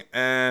thing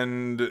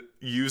and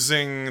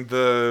using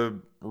the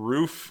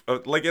roof.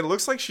 Like, it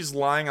looks like she's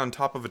lying on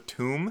top of a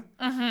tomb.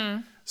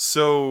 Mm-hmm.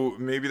 So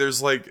maybe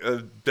there's like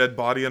a dead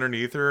body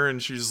underneath her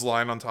and she's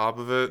lying on top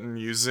of it and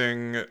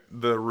using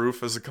the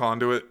roof as a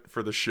conduit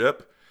for the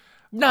ship.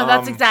 No,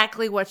 that's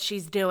exactly what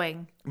she's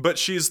doing. But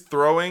she's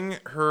throwing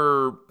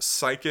her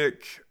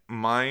psychic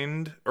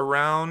mind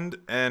around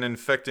and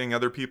infecting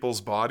other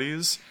people's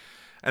bodies.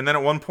 And then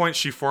at one point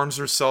she forms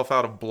herself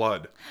out of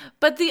blood.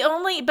 But the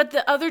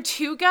other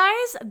two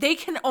guys, they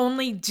can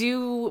only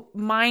do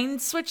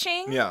mind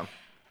switching. Yeah.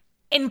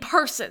 In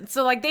person.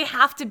 So like they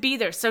have to be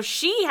there. So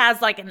she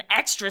has like an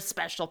extra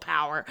special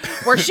power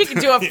where she can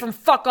do it from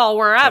fuck all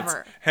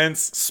wherever. Hence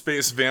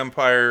Space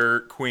Vampire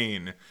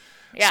Queen.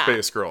 Yeah.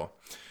 Space Girl.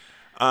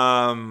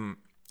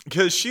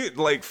 Because she,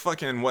 like,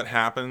 fucking what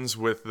happens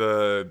with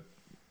the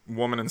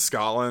woman in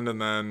Scotland and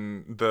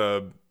then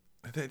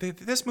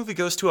this movie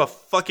goes to a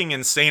fucking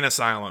insane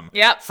asylum.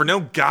 Yep. For no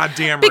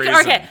goddamn reason.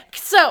 Okay,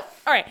 so,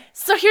 alright.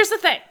 So here's the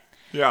thing.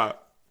 Yeah.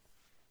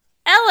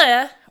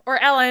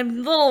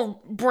 Ellen,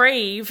 little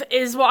Brave,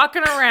 is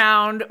walking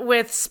around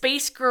with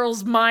Space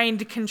Girl's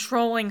mind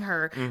controlling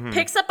her,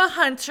 picks up a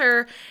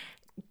hunter,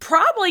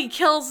 probably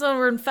kills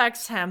or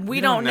infects him. We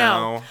don't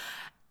know.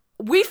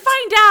 We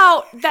find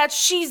out that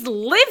she's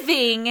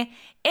living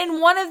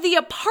in one of the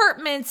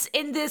apartments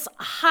in this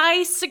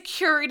high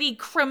security,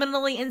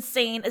 criminally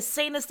insane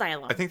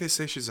asylum. I think they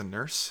say she's a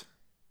nurse.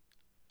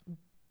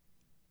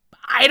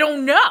 I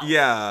don't know.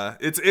 Yeah,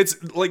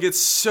 it's like it's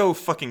so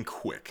fucking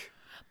quick.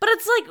 But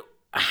it's like,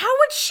 how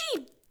would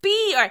she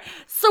be? All right,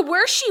 so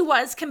where she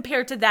was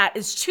compared to that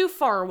is too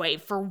far away,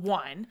 for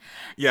one.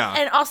 Yeah.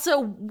 And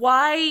also,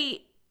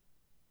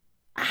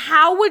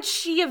 how would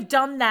she have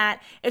done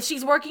that if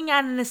she's working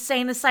at an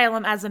insane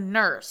asylum as a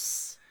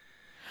nurse?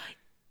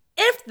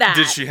 If that.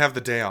 Did she have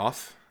the day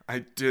off? I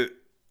did.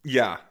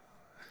 Yeah.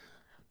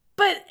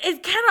 But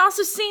it kind of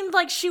also seemed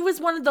like she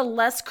was one of the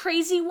less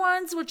crazy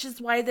ones, which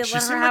is why they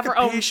let her have her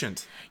own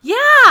patient. Yeah.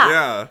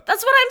 Yeah.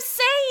 That's what I'm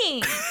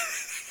saying.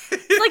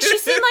 Like, she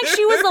seemed like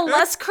she was the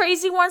less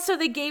crazy one, so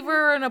they gave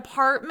her an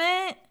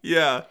apartment.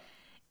 Yeah.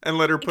 And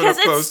let her put up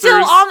posters. Because it's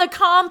still on the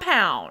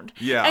compound.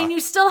 Yeah. And you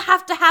still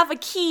have to have a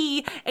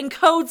key and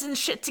codes and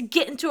shit to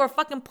get into her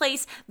fucking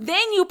place.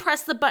 Then you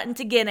press the button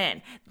to get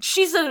in.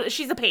 She's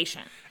a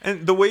patient.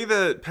 And the way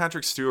that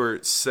Patrick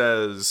Stewart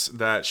says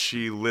that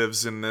she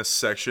lives in this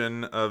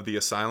section of the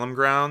asylum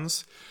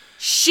grounds.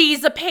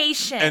 She's a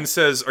patient. And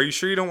says, "Are you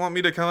sure you don't want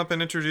me to come up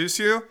and introduce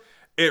you?"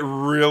 It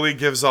really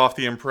gives off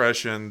the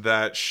impression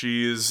that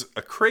she's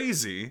a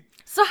crazy.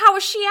 So how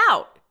is she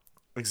out?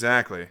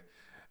 Exactly.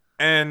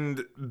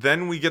 And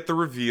then we get the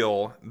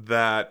reveal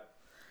that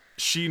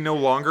she no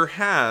longer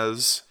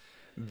has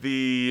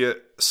the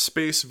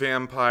space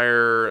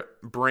vampire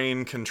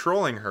brain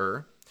controlling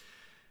her.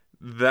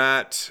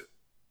 That,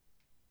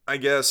 I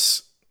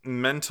guess,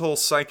 mental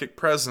psychic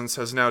presence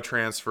has now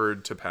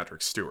transferred to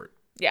Patrick Stewart.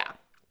 Yeah.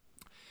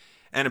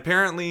 And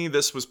apparently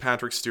this was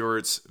Patrick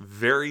Stewart's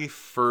very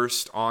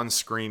first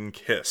on-screen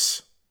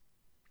kiss.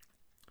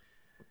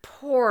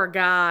 Poor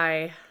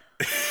guy.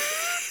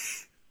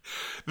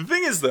 The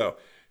thing is, though,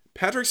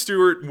 Patrick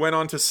Stewart went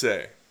on to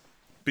say,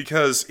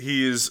 because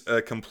he's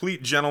a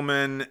complete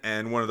gentleman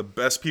and one of the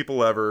best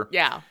people ever.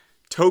 Yeah.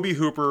 Tobe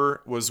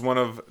Hooper was one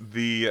of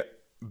the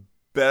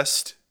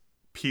best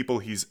people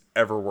he's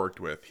ever worked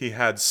with. He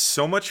had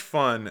so much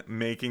fun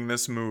making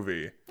this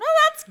movie. Well,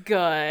 that's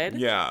good.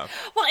 Yeah.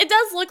 Well, it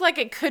does look like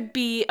it could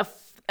be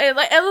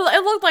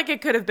it looked like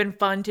it could have been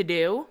fun to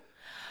do.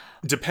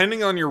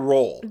 Depending on your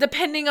role.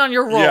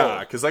 Yeah,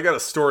 because I got a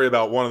story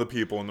about one of the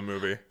people in the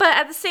movie. But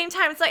at the same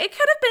time, it's like, it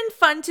could have been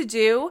fun to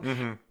do.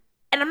 Mm-hmm.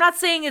 And I'm not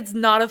saying it's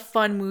not a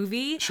fun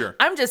movie. Sure.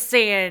 I'm just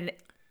saying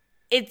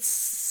it's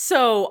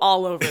so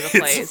all over the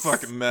place. It's a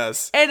fucking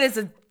mess. It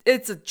is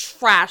it's a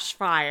trash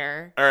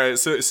fire. All right,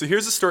 so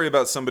here's a story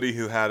about somebody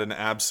who had an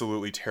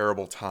absolutely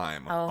terrible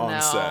time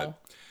on set.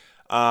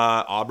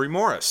 Aubrey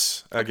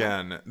Morris,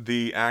 again,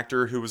 the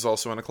actor who was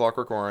also in A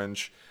Clockwork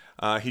Orange.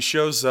 He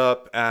shows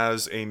up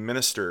as a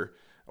minister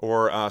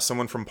or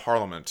someone from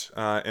Parliament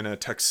in a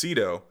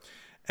tuxedo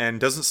and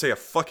doesn't say a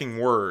fucking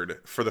word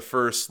for the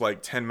first,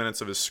 10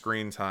 minutes of his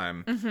screen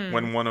time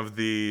when one of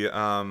the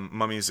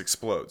mummies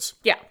explodes.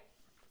 Yeah.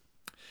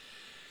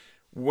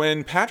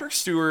 When Patrick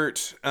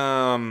Stewart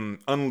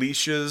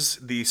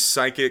unleashes the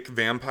psychic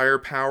vampire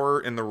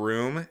power in the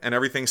room and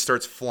everything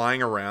starts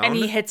flying around... And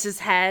he hits his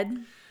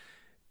head...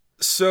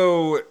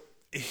 So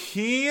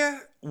he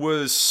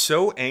was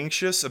so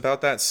anxious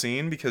about that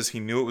scene because he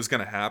knew it was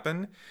going to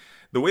happen.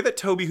 The way that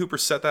Tobe Hooper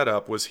set that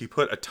up was he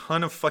put a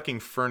ton of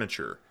fucking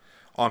furniture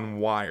on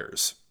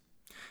wires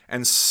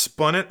and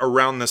spun it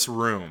around this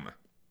room.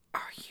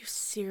 Are you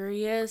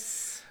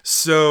serious?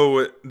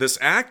 So this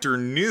actor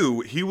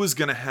knew he was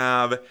going to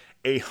have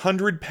a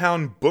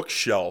 100-pound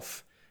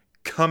bookshelf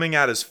coming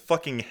at his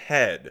fucking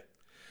head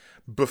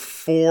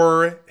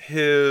before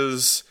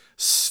his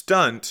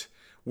stunt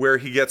where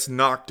he gets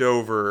knocked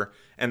over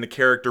and the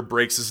character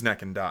breaks his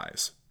neck and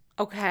dies.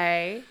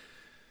 Okay.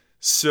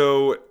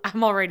 So...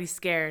 I'm already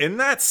scared. In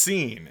that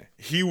scene,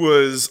 he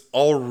was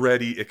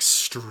already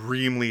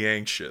extremely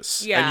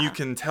anxious. Yeah. And you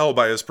can tell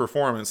by his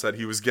performance that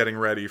he was getting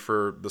ready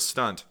for the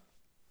stunt.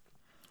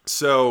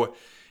 So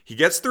he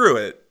gets through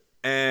it,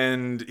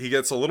 and he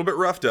gets a little bit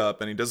roughed up,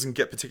 and he doesn't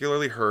get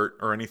particularly hurt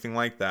or anything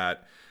like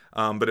that.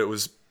 But it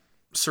was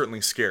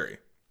certainly scary.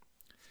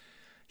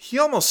 He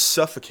almost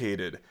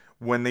suffocated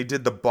when they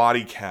did the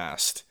body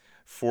cast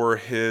for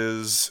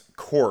his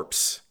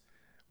corpse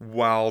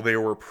while they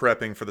were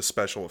prepping for the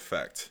special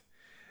effect.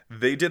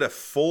 They did a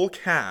full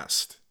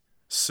cast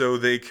so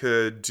they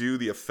could do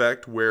the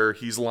effect where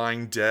he's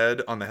lying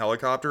dead on the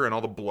helicopter and all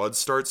the blood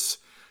starts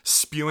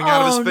spewing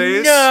out of his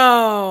face.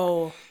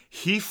 No!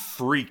 He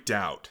freaked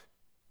out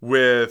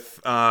with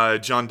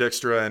John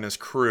Dykstra and his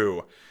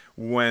crew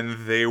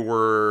when they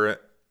were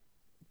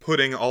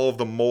putting all of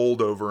the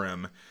mold over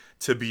him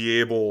to be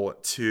able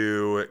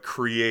to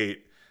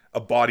create a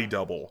body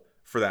double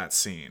for that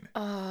scene.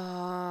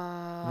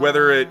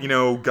 Whether it,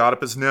 got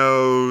up his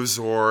nose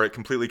or it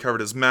completely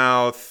covered his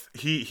mouth,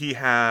 he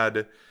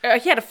had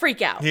a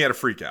freak out. He had a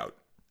freak out.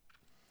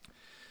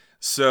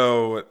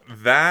 So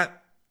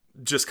that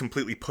just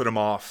completely put him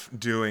off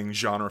doing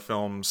genre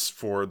films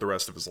for the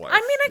rest of his life. I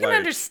mean, I can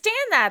understand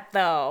that,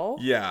 though.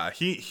 Yeah,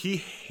 he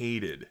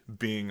hated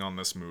being on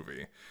this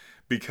movie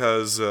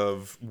because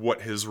of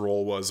what his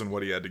role was and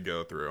what he had to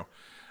go through.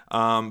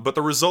 But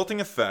the resulting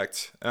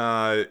effect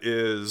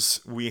is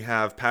we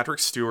have Patrick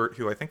Stewart,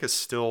 who I think is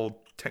still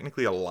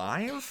technically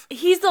alive.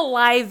 He's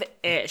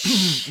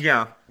alive-ish.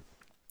 Yeah.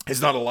 He's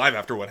not alive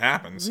after what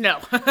happens. No.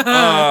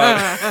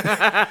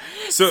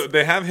 So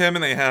they have him,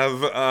 and they have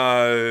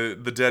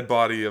the dead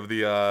body of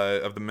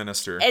the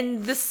minister.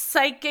 And the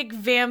psychic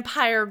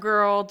vampire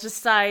girl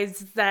decides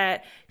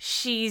that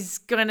she's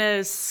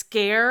gonna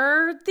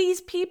scare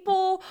these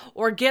people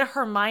or get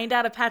her mind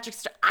out of Patrick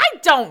Stewart. I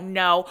don't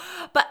know.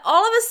 But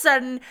all of a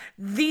sudden,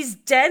 these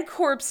dead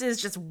corpses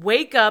just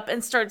wake up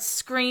and start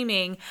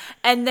screaming,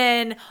 and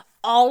then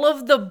all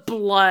of the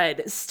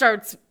blood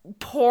starts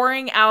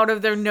pouring out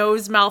of their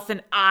nose, mouth,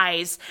 and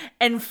eyes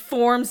and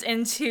forms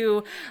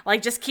into,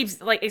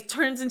 it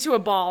turns into a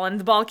ball, and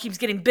the ball keeps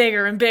getting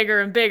bigger and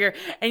bigger and bigger.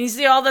 And you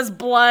see all this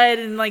blood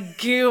and,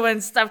 goo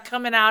and stuff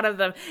coming out of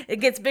them.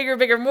 It gets bigger and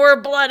bigger, more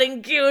blood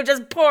and goo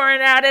just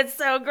pouring out. It's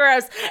so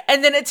gross.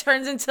 And then it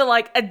turns into,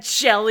 a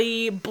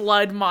jelly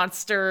blood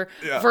monster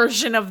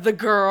version of the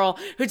girl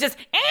who just,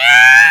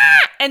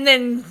 and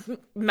then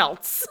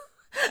melts.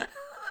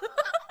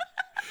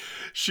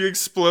 She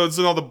explodes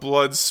and all the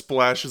blood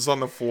splashes on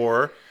the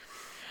floor.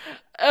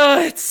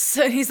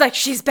 He's like,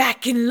 she's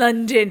back in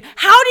London.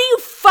 How do you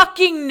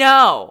fucking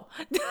know?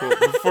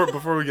 Well,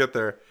 before we get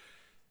there,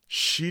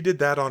 she did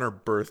that on her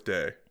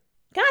birthday.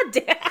 God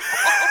damn.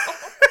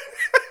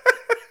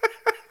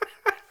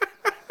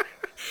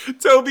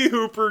 Tobe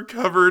Hooper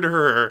covered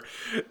her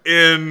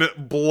in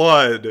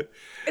blood.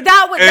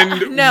 That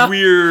was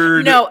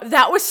weird. No,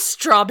 that was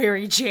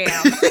strawberry jam.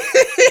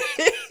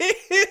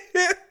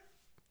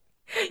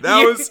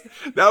 That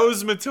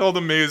was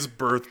Matilda May's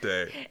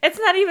birthday. It's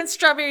not even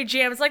strawberry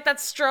jam. It's like that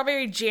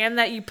strawberry jam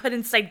that you put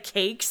inside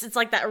cakes. It's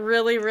like that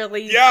really,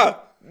 really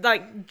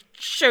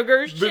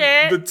sugar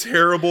shit. The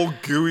terrible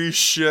gooey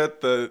shit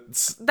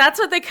that's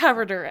what they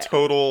covered her in.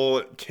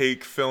 Total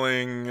cake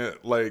filling,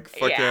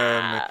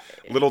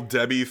 Little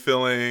Debbie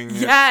filling.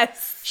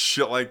 Yes.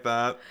 Shit like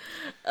that.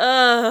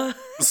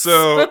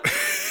 So,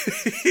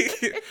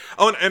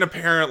 and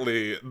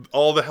apparently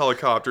all the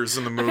helicopters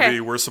in the movie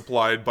were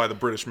supplied by the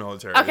British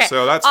military. Okay.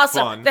 So that's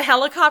also, fun. The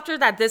helicopter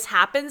that this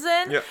happens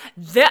in,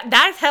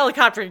 that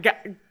helicopter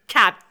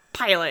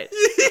pilot,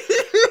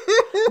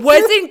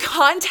 was in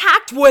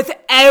contact with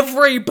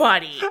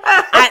everybody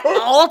at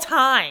all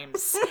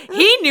times.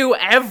 He knew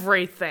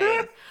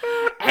everything.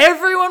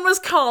 Everyone was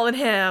calling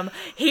him.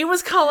 He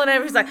was calling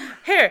him. He's like,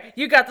 here,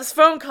 you got this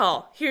phone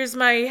call. Here's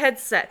my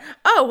headset.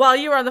 Oh, while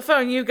you were on the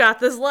phone, you got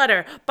this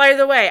letter. By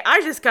the way, I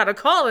just got a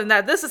call and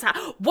that this is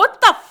how. What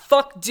the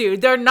fuck,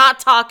 dude? They're not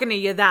talking to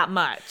you that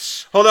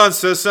much. Hold on,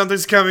 so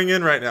something's coming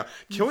in right now.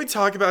 Can we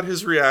talk about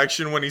his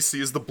reaction when he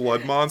sees the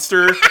blood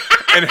monster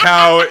and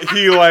how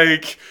he,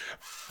 like,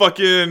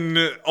 fucking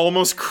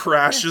almost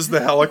crashes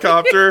the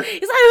helicopter?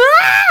 He's like,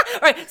 ah! All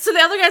right, so the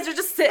other guys are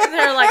just sitting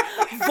there, like,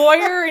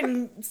 Voyeur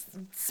and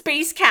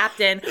Space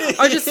Captain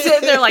are just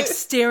sitting there, like,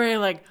 staring,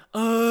 like,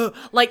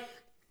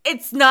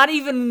 it's not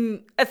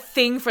even a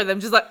thing for them,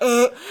 just like,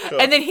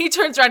 and then he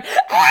turns around,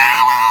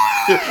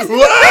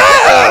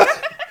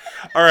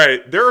 All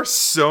right, there are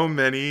so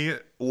many,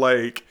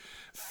 like,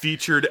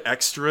 featured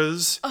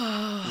extras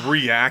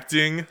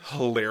reacting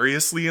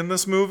hilariously in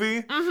this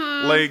movie.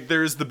 Mm-hmm. Like,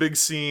 there's the big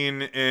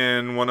scene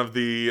in one of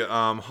the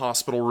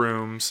hospital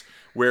rooms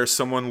where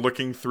someone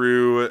looking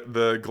through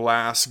the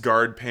glass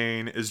guard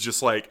pane is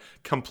just, like,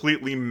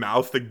 completely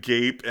mouth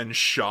agape and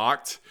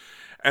shocked.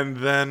 And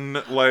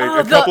then, like,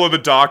 a couple of the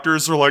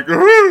doctors are like,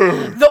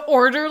 ugh! The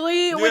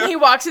orderly, when he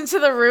walks into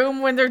the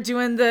room when they're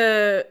doing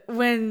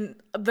when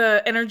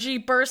the energy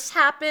burst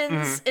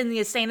happens in the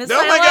insane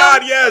asylum. Oh my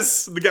god,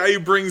 yes! The guy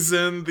who brings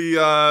in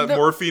the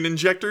morphine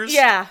injectors.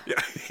 Yeah.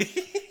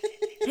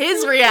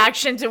 His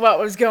reaction to what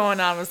was going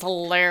on was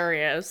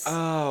hilarious.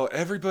 Oh,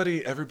 everybody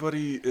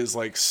is,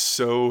 like,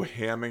 so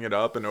hamming it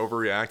up and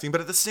overreacting,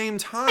 but at the same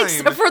time,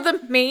 except for the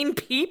main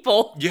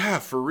people. Yeah,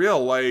 for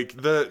real.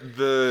 Like,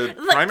 the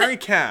primary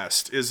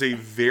cast is a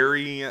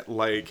very,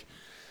 like,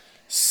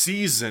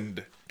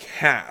 seasoned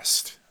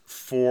cast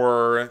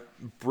for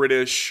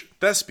British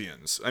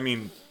thespians. I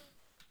mean,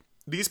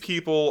 these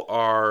people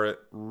are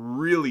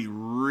really,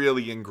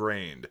 really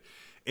ingrained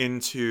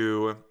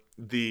into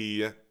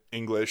the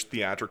English,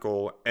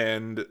 theatrical,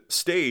 and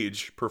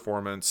stage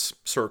performance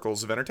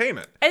circles of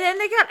entertainment. And then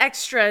they got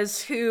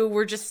extras who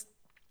were just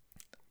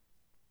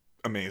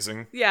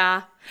amazing.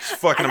 Yeah. It's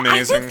fucking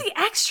amazing. I think the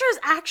extras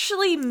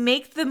actually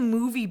make the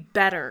movie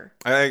better.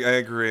 I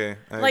agree.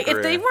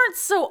 If they weren't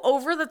so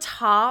over the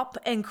top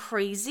and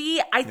crazy,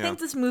 I think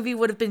this movie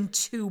would have been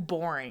too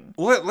boring.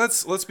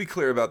 Let's be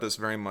clear about this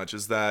very much,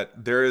 is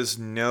that there is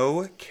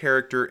no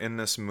character in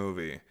this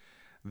movie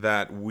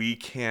that we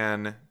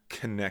can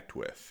connect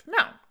with. No.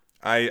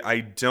 I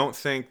don't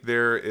think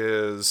there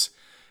is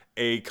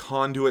a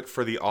conduit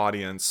for the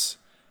audience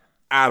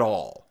at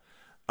all.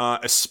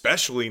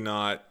 Especially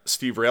not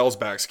Steve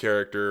Railsback's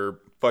character,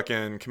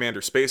 fucking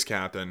Commander Space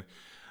Captain,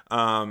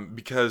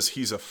 because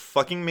he's a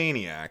fucking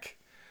maniac.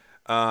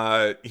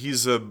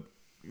 He's a,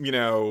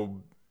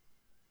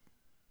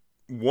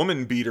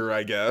 woman beater,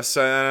 I guess,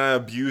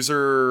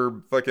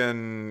 abuser,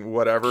 fucking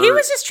whatever. He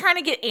was just trying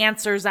to get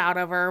answers out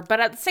of her, but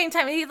at the same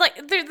time,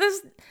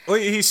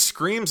 he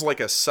screams like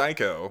a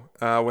psycho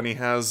when he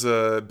has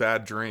a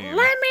bad dream.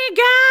 Let me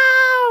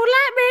go!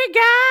 Let me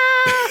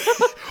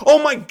go!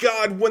 Oh my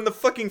god, when the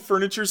fucking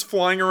furniture's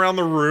flying around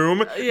the room,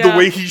 the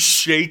way he's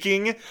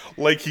shaking,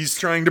 like he's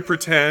trying to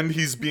pretend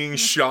he's being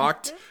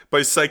shocked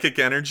by psychic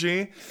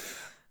energy.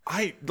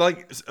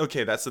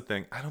 Okay, that's the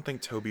thing. I don't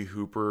think Tobe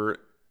Hooper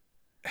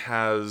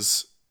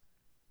has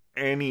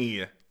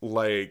any,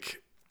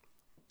 like,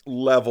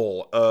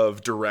 level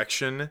of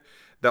direction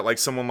that, like,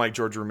 someone like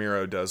George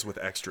Romero does with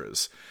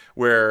extras,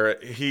 where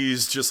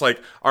he's just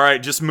like, all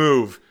right, just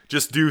move,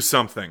 just do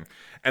something,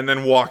 and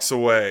then walks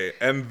away,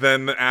 and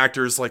then the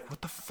actor's like,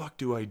 what the fuck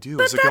do I do?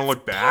 Is it gonna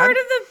look bad? Part of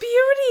the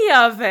beauty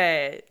of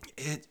it.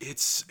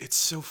 It's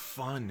so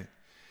fun.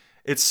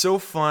 It's so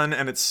fun,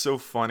 and it's so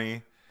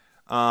funny.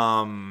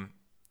 I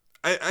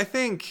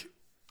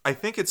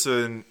think it's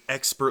an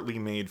expertly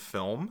made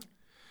film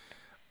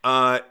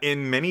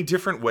in many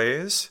different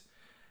ways,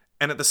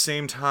 and at the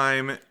same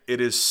time,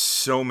 it is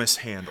so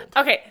mishandled.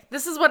 Okay,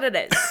 this is what it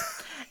is.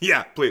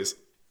 Yeah, please.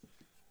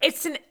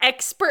 It's an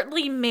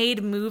expertly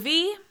made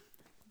movie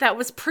that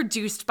was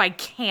produced by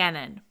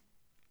Canon.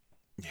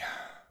 Yeah.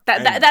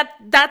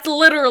 That's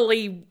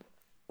literally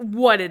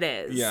what it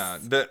is. Yeah,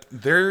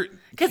 they're...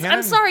 Because,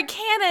 I'm sorry,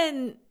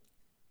 Canon,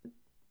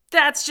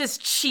 that's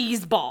just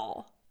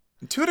cheeseball.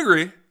 To a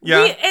degree,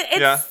 yeah.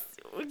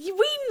 We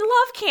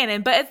love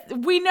Canon, but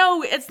we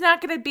know it's not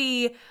going to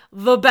be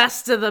the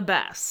best of the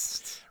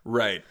best.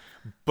 Right.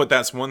 But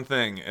that's one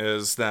thing,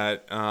 is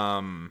that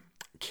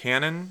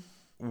Canon,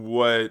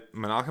 what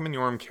Menachem and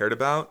Yorm cared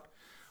about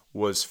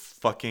was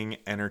fucking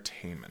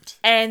entertainment.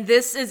 And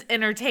this is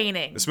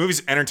entertaining. This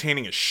movie's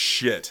entertaining as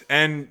shit.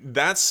 And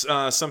that's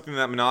something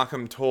that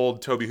Menachem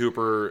told Tobe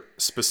Hooper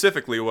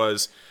specifically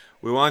was,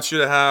 we want you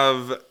to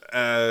have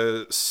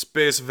a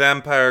space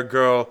vampire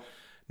girl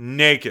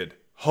naked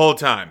whole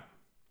time.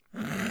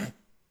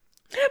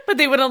 But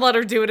they wouldn't let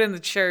her do it in the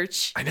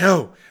church. I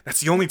know. That's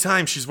the only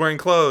time she's wearing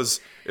clothes,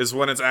 is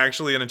when it's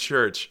actually in a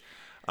church.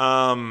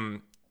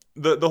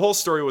 the whole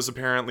story was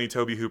apparently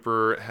Tobe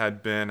Hooper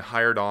had been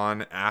hired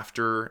on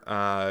after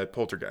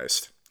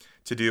Poltergeist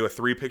to do a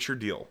 3-picture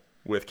deal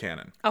with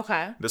Cannon.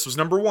 Okay. This was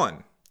number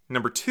 1.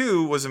 Number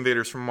 2 was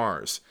Invaders from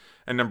Mars.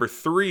 And number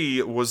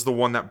 3 was the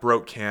one that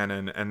broke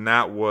Cannon, and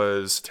that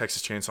was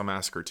Texas Chainsaw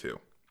Massacre 2.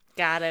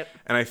 Got it.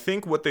 And I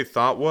think what they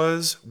thought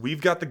was,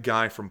 we've got the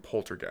guy from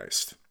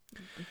Poltergeist,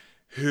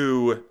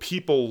 who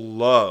people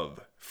love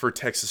for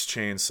Texas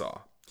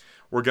Chainsaw.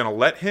 We're going to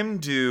let him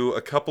do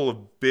a couple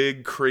of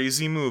big,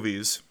 crazy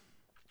movies,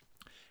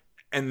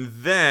 and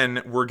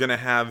then we're going to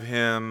have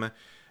him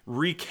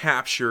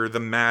recapture the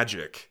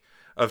magic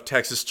of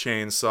Texas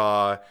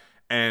Chainsaw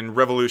and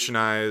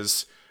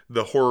revolutionize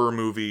the horror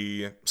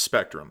movie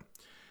spectrum.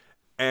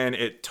 And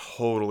it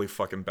totally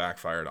fucking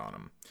backfired on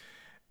him.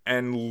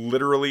 And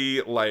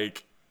literally,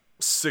 like,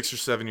 6 or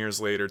 7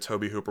 years later,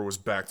 Tobe Hooper was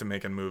back to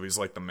making movies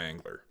like The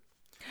Mangler.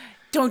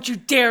 Don't you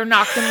dare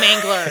knock The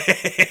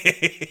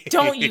Mangler.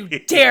 Don't you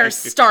dare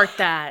start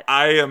that.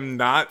 I am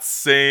not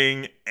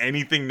saying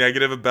anything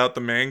negative about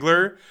The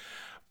Mangler,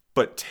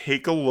 but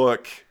take a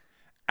look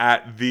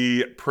at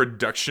the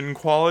production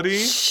quality.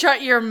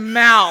 Shut your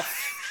mouth.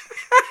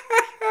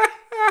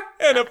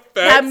 And effects.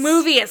 That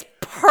movie is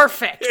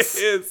perfect. It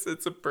is.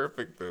 It's a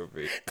perfect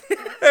movie.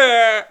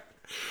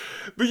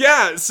 But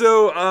yeah,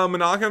 so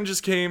Menachem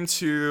just came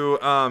to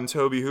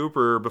Tobe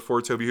Hooper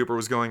before Tobe Hooper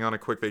was going on a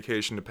quick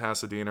vacation to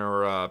Pasadena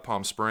or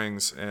Palm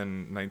Springs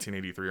in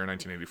 1983 or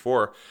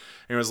 1984. And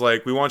he was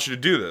like, we want you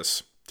to do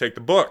this. Take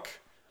the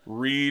book,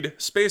 read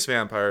Space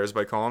Vampires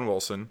by Colin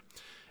Wilson,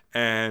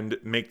 and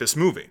make this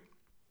movie.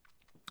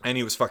 And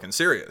he was fucking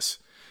serious.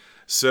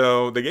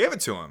 So they gave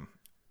it to him.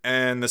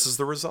 And this is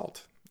the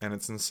result. And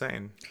it's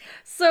insane.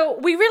 So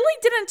we really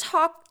didn't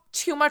talk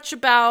too much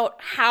about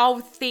how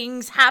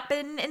things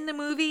happen in the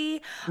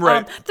movie.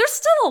 Right. There's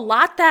still a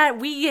lot that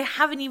we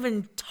haven't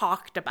even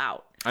talked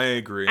about. I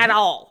agree. At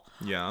all.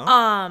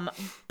 Yeah.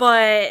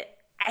 But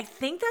I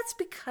think that's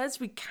because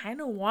we kind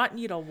of want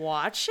you to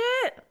watch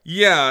it.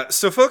 Yeah.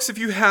 So folks, if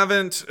you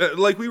haven't,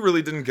 like, we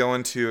really didn't go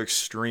into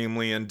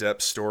extremely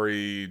in-depth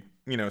story,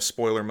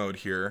 spoiler mode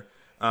here.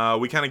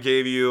 We kind of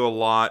gave you a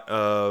lot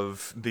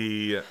of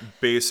the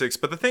basics,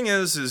 but the thing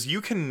is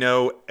you can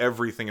know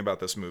everything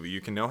about this movie.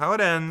 You can know how it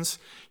ends,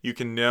 you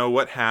can know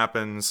what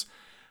happens,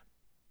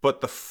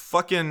 but the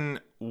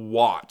fucking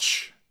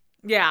watch.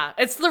 Yeah,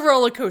 it's the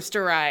roller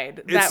coaster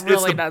ride that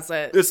really does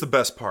it. It's the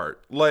best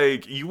part.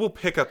 Like, you will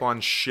pick up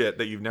on shit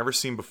that you've never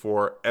seen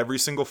before every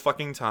single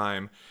fucking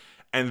time,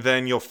 and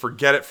then you'll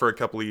forget it for a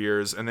couple of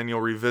years, and then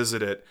you'll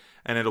revisit it,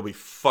 and it'll be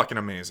fucking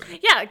amazing.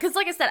 Yeah, because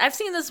like I said, I've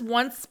seen this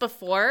once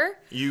before.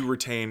 You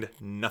retained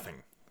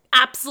nothing.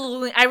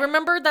 Absolutely. I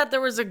remember that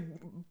there was a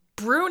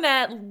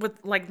brunette with,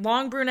 like,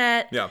 long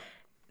brunette,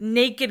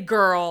 naked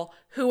girl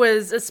who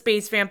was a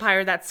space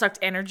vampire that sucked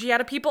energy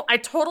out of people. I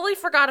totally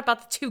forgot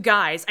about the 2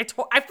 guys. I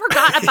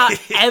forgot about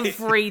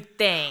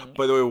everything.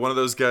 By the way, one of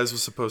those guys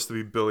was supposed to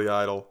be Billy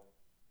Idol.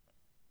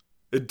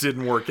 It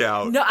didn't work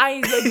out. No,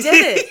 I did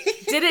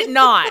it. Did it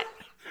not?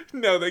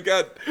 No, they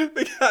got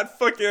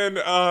fucking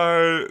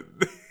God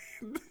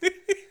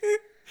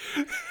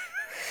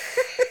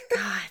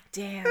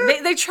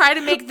damn. They try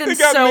to make them they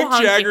got so Mick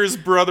hunky. Jagger's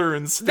brother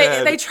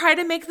instead. They try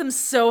to make them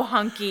so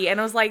hunky, and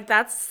I was like,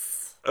 that's...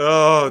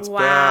 Oh, it's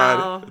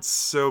wow. bad. It's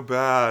so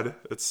bad.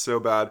 It's so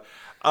bad.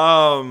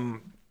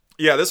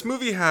 Yeah, this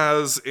movie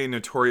has a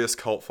notorious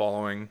cult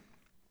following.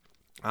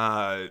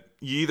 You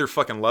either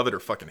fucking love it or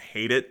fucking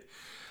hate it.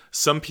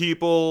 Some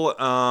people,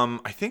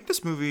 I think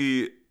this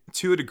movie,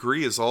 to a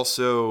degree, is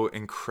also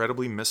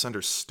incredibly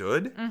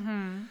misunderstood.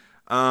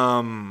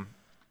 Mm-hmm.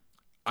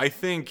 I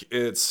think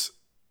it's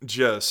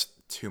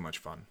just too much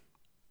fun.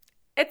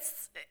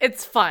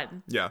 It's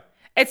fun. Yeah.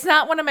 It's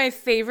not one of my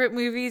favorite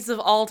movies of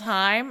all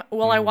time.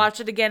 Will I watch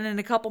it again in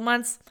a couple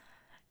months?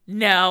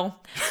 No.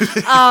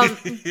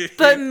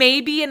 But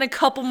maybe in a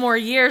couple more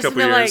years, and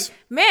be like,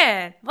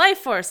 man, Life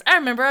Force, I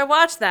remember I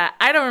watched that.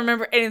 I don't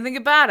remember anything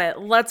about it.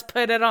 Let's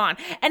put it on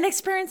and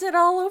experience it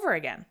all over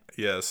again.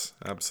 Yes,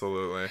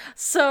 absolutely.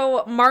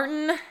 So,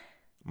 Martin,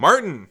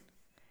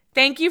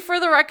 thank you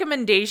for the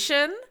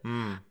recommendation.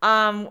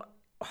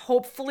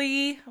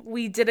 Hopefully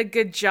we did a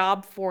good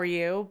job for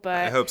you, but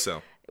I hope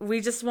so. We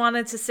just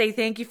wanted to say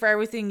thank you for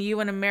everything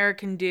you and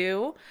American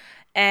do.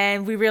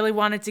 And we really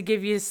wanted to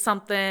give you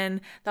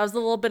something that was a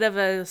little bit of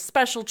a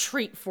special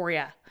treat for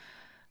you.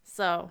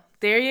 So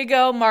there you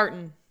go,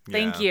 Martin.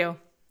 Thank you.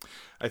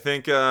 I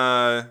think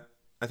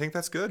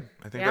that's good.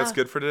 I think that's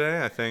good for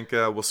today. I think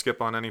we'll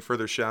skip on any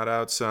further shout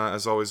outs.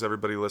 As always,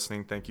 everybody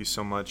listening, thank you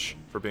so much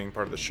for being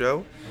part of the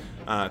show.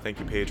 Thank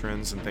you,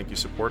 patrons, and thank you,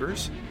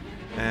 supporters.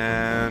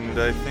 And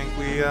I think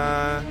we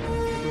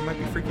might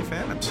be freaky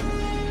phantoms.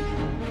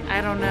 I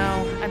don't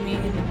know. I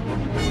mean,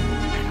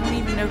 I don't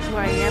even know who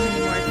I am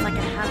anymore. It's like I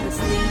have this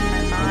thing in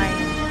my mind.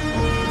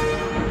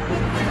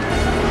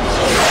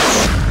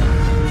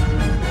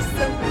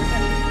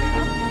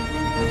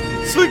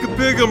 It's like a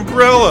big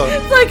umbrella.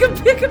 It's like a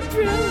big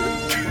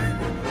umbrella.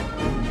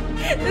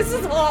 This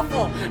is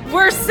awful.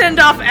 Worst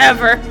send-off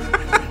ever.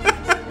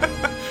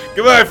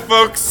 Goodbye,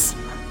 folks.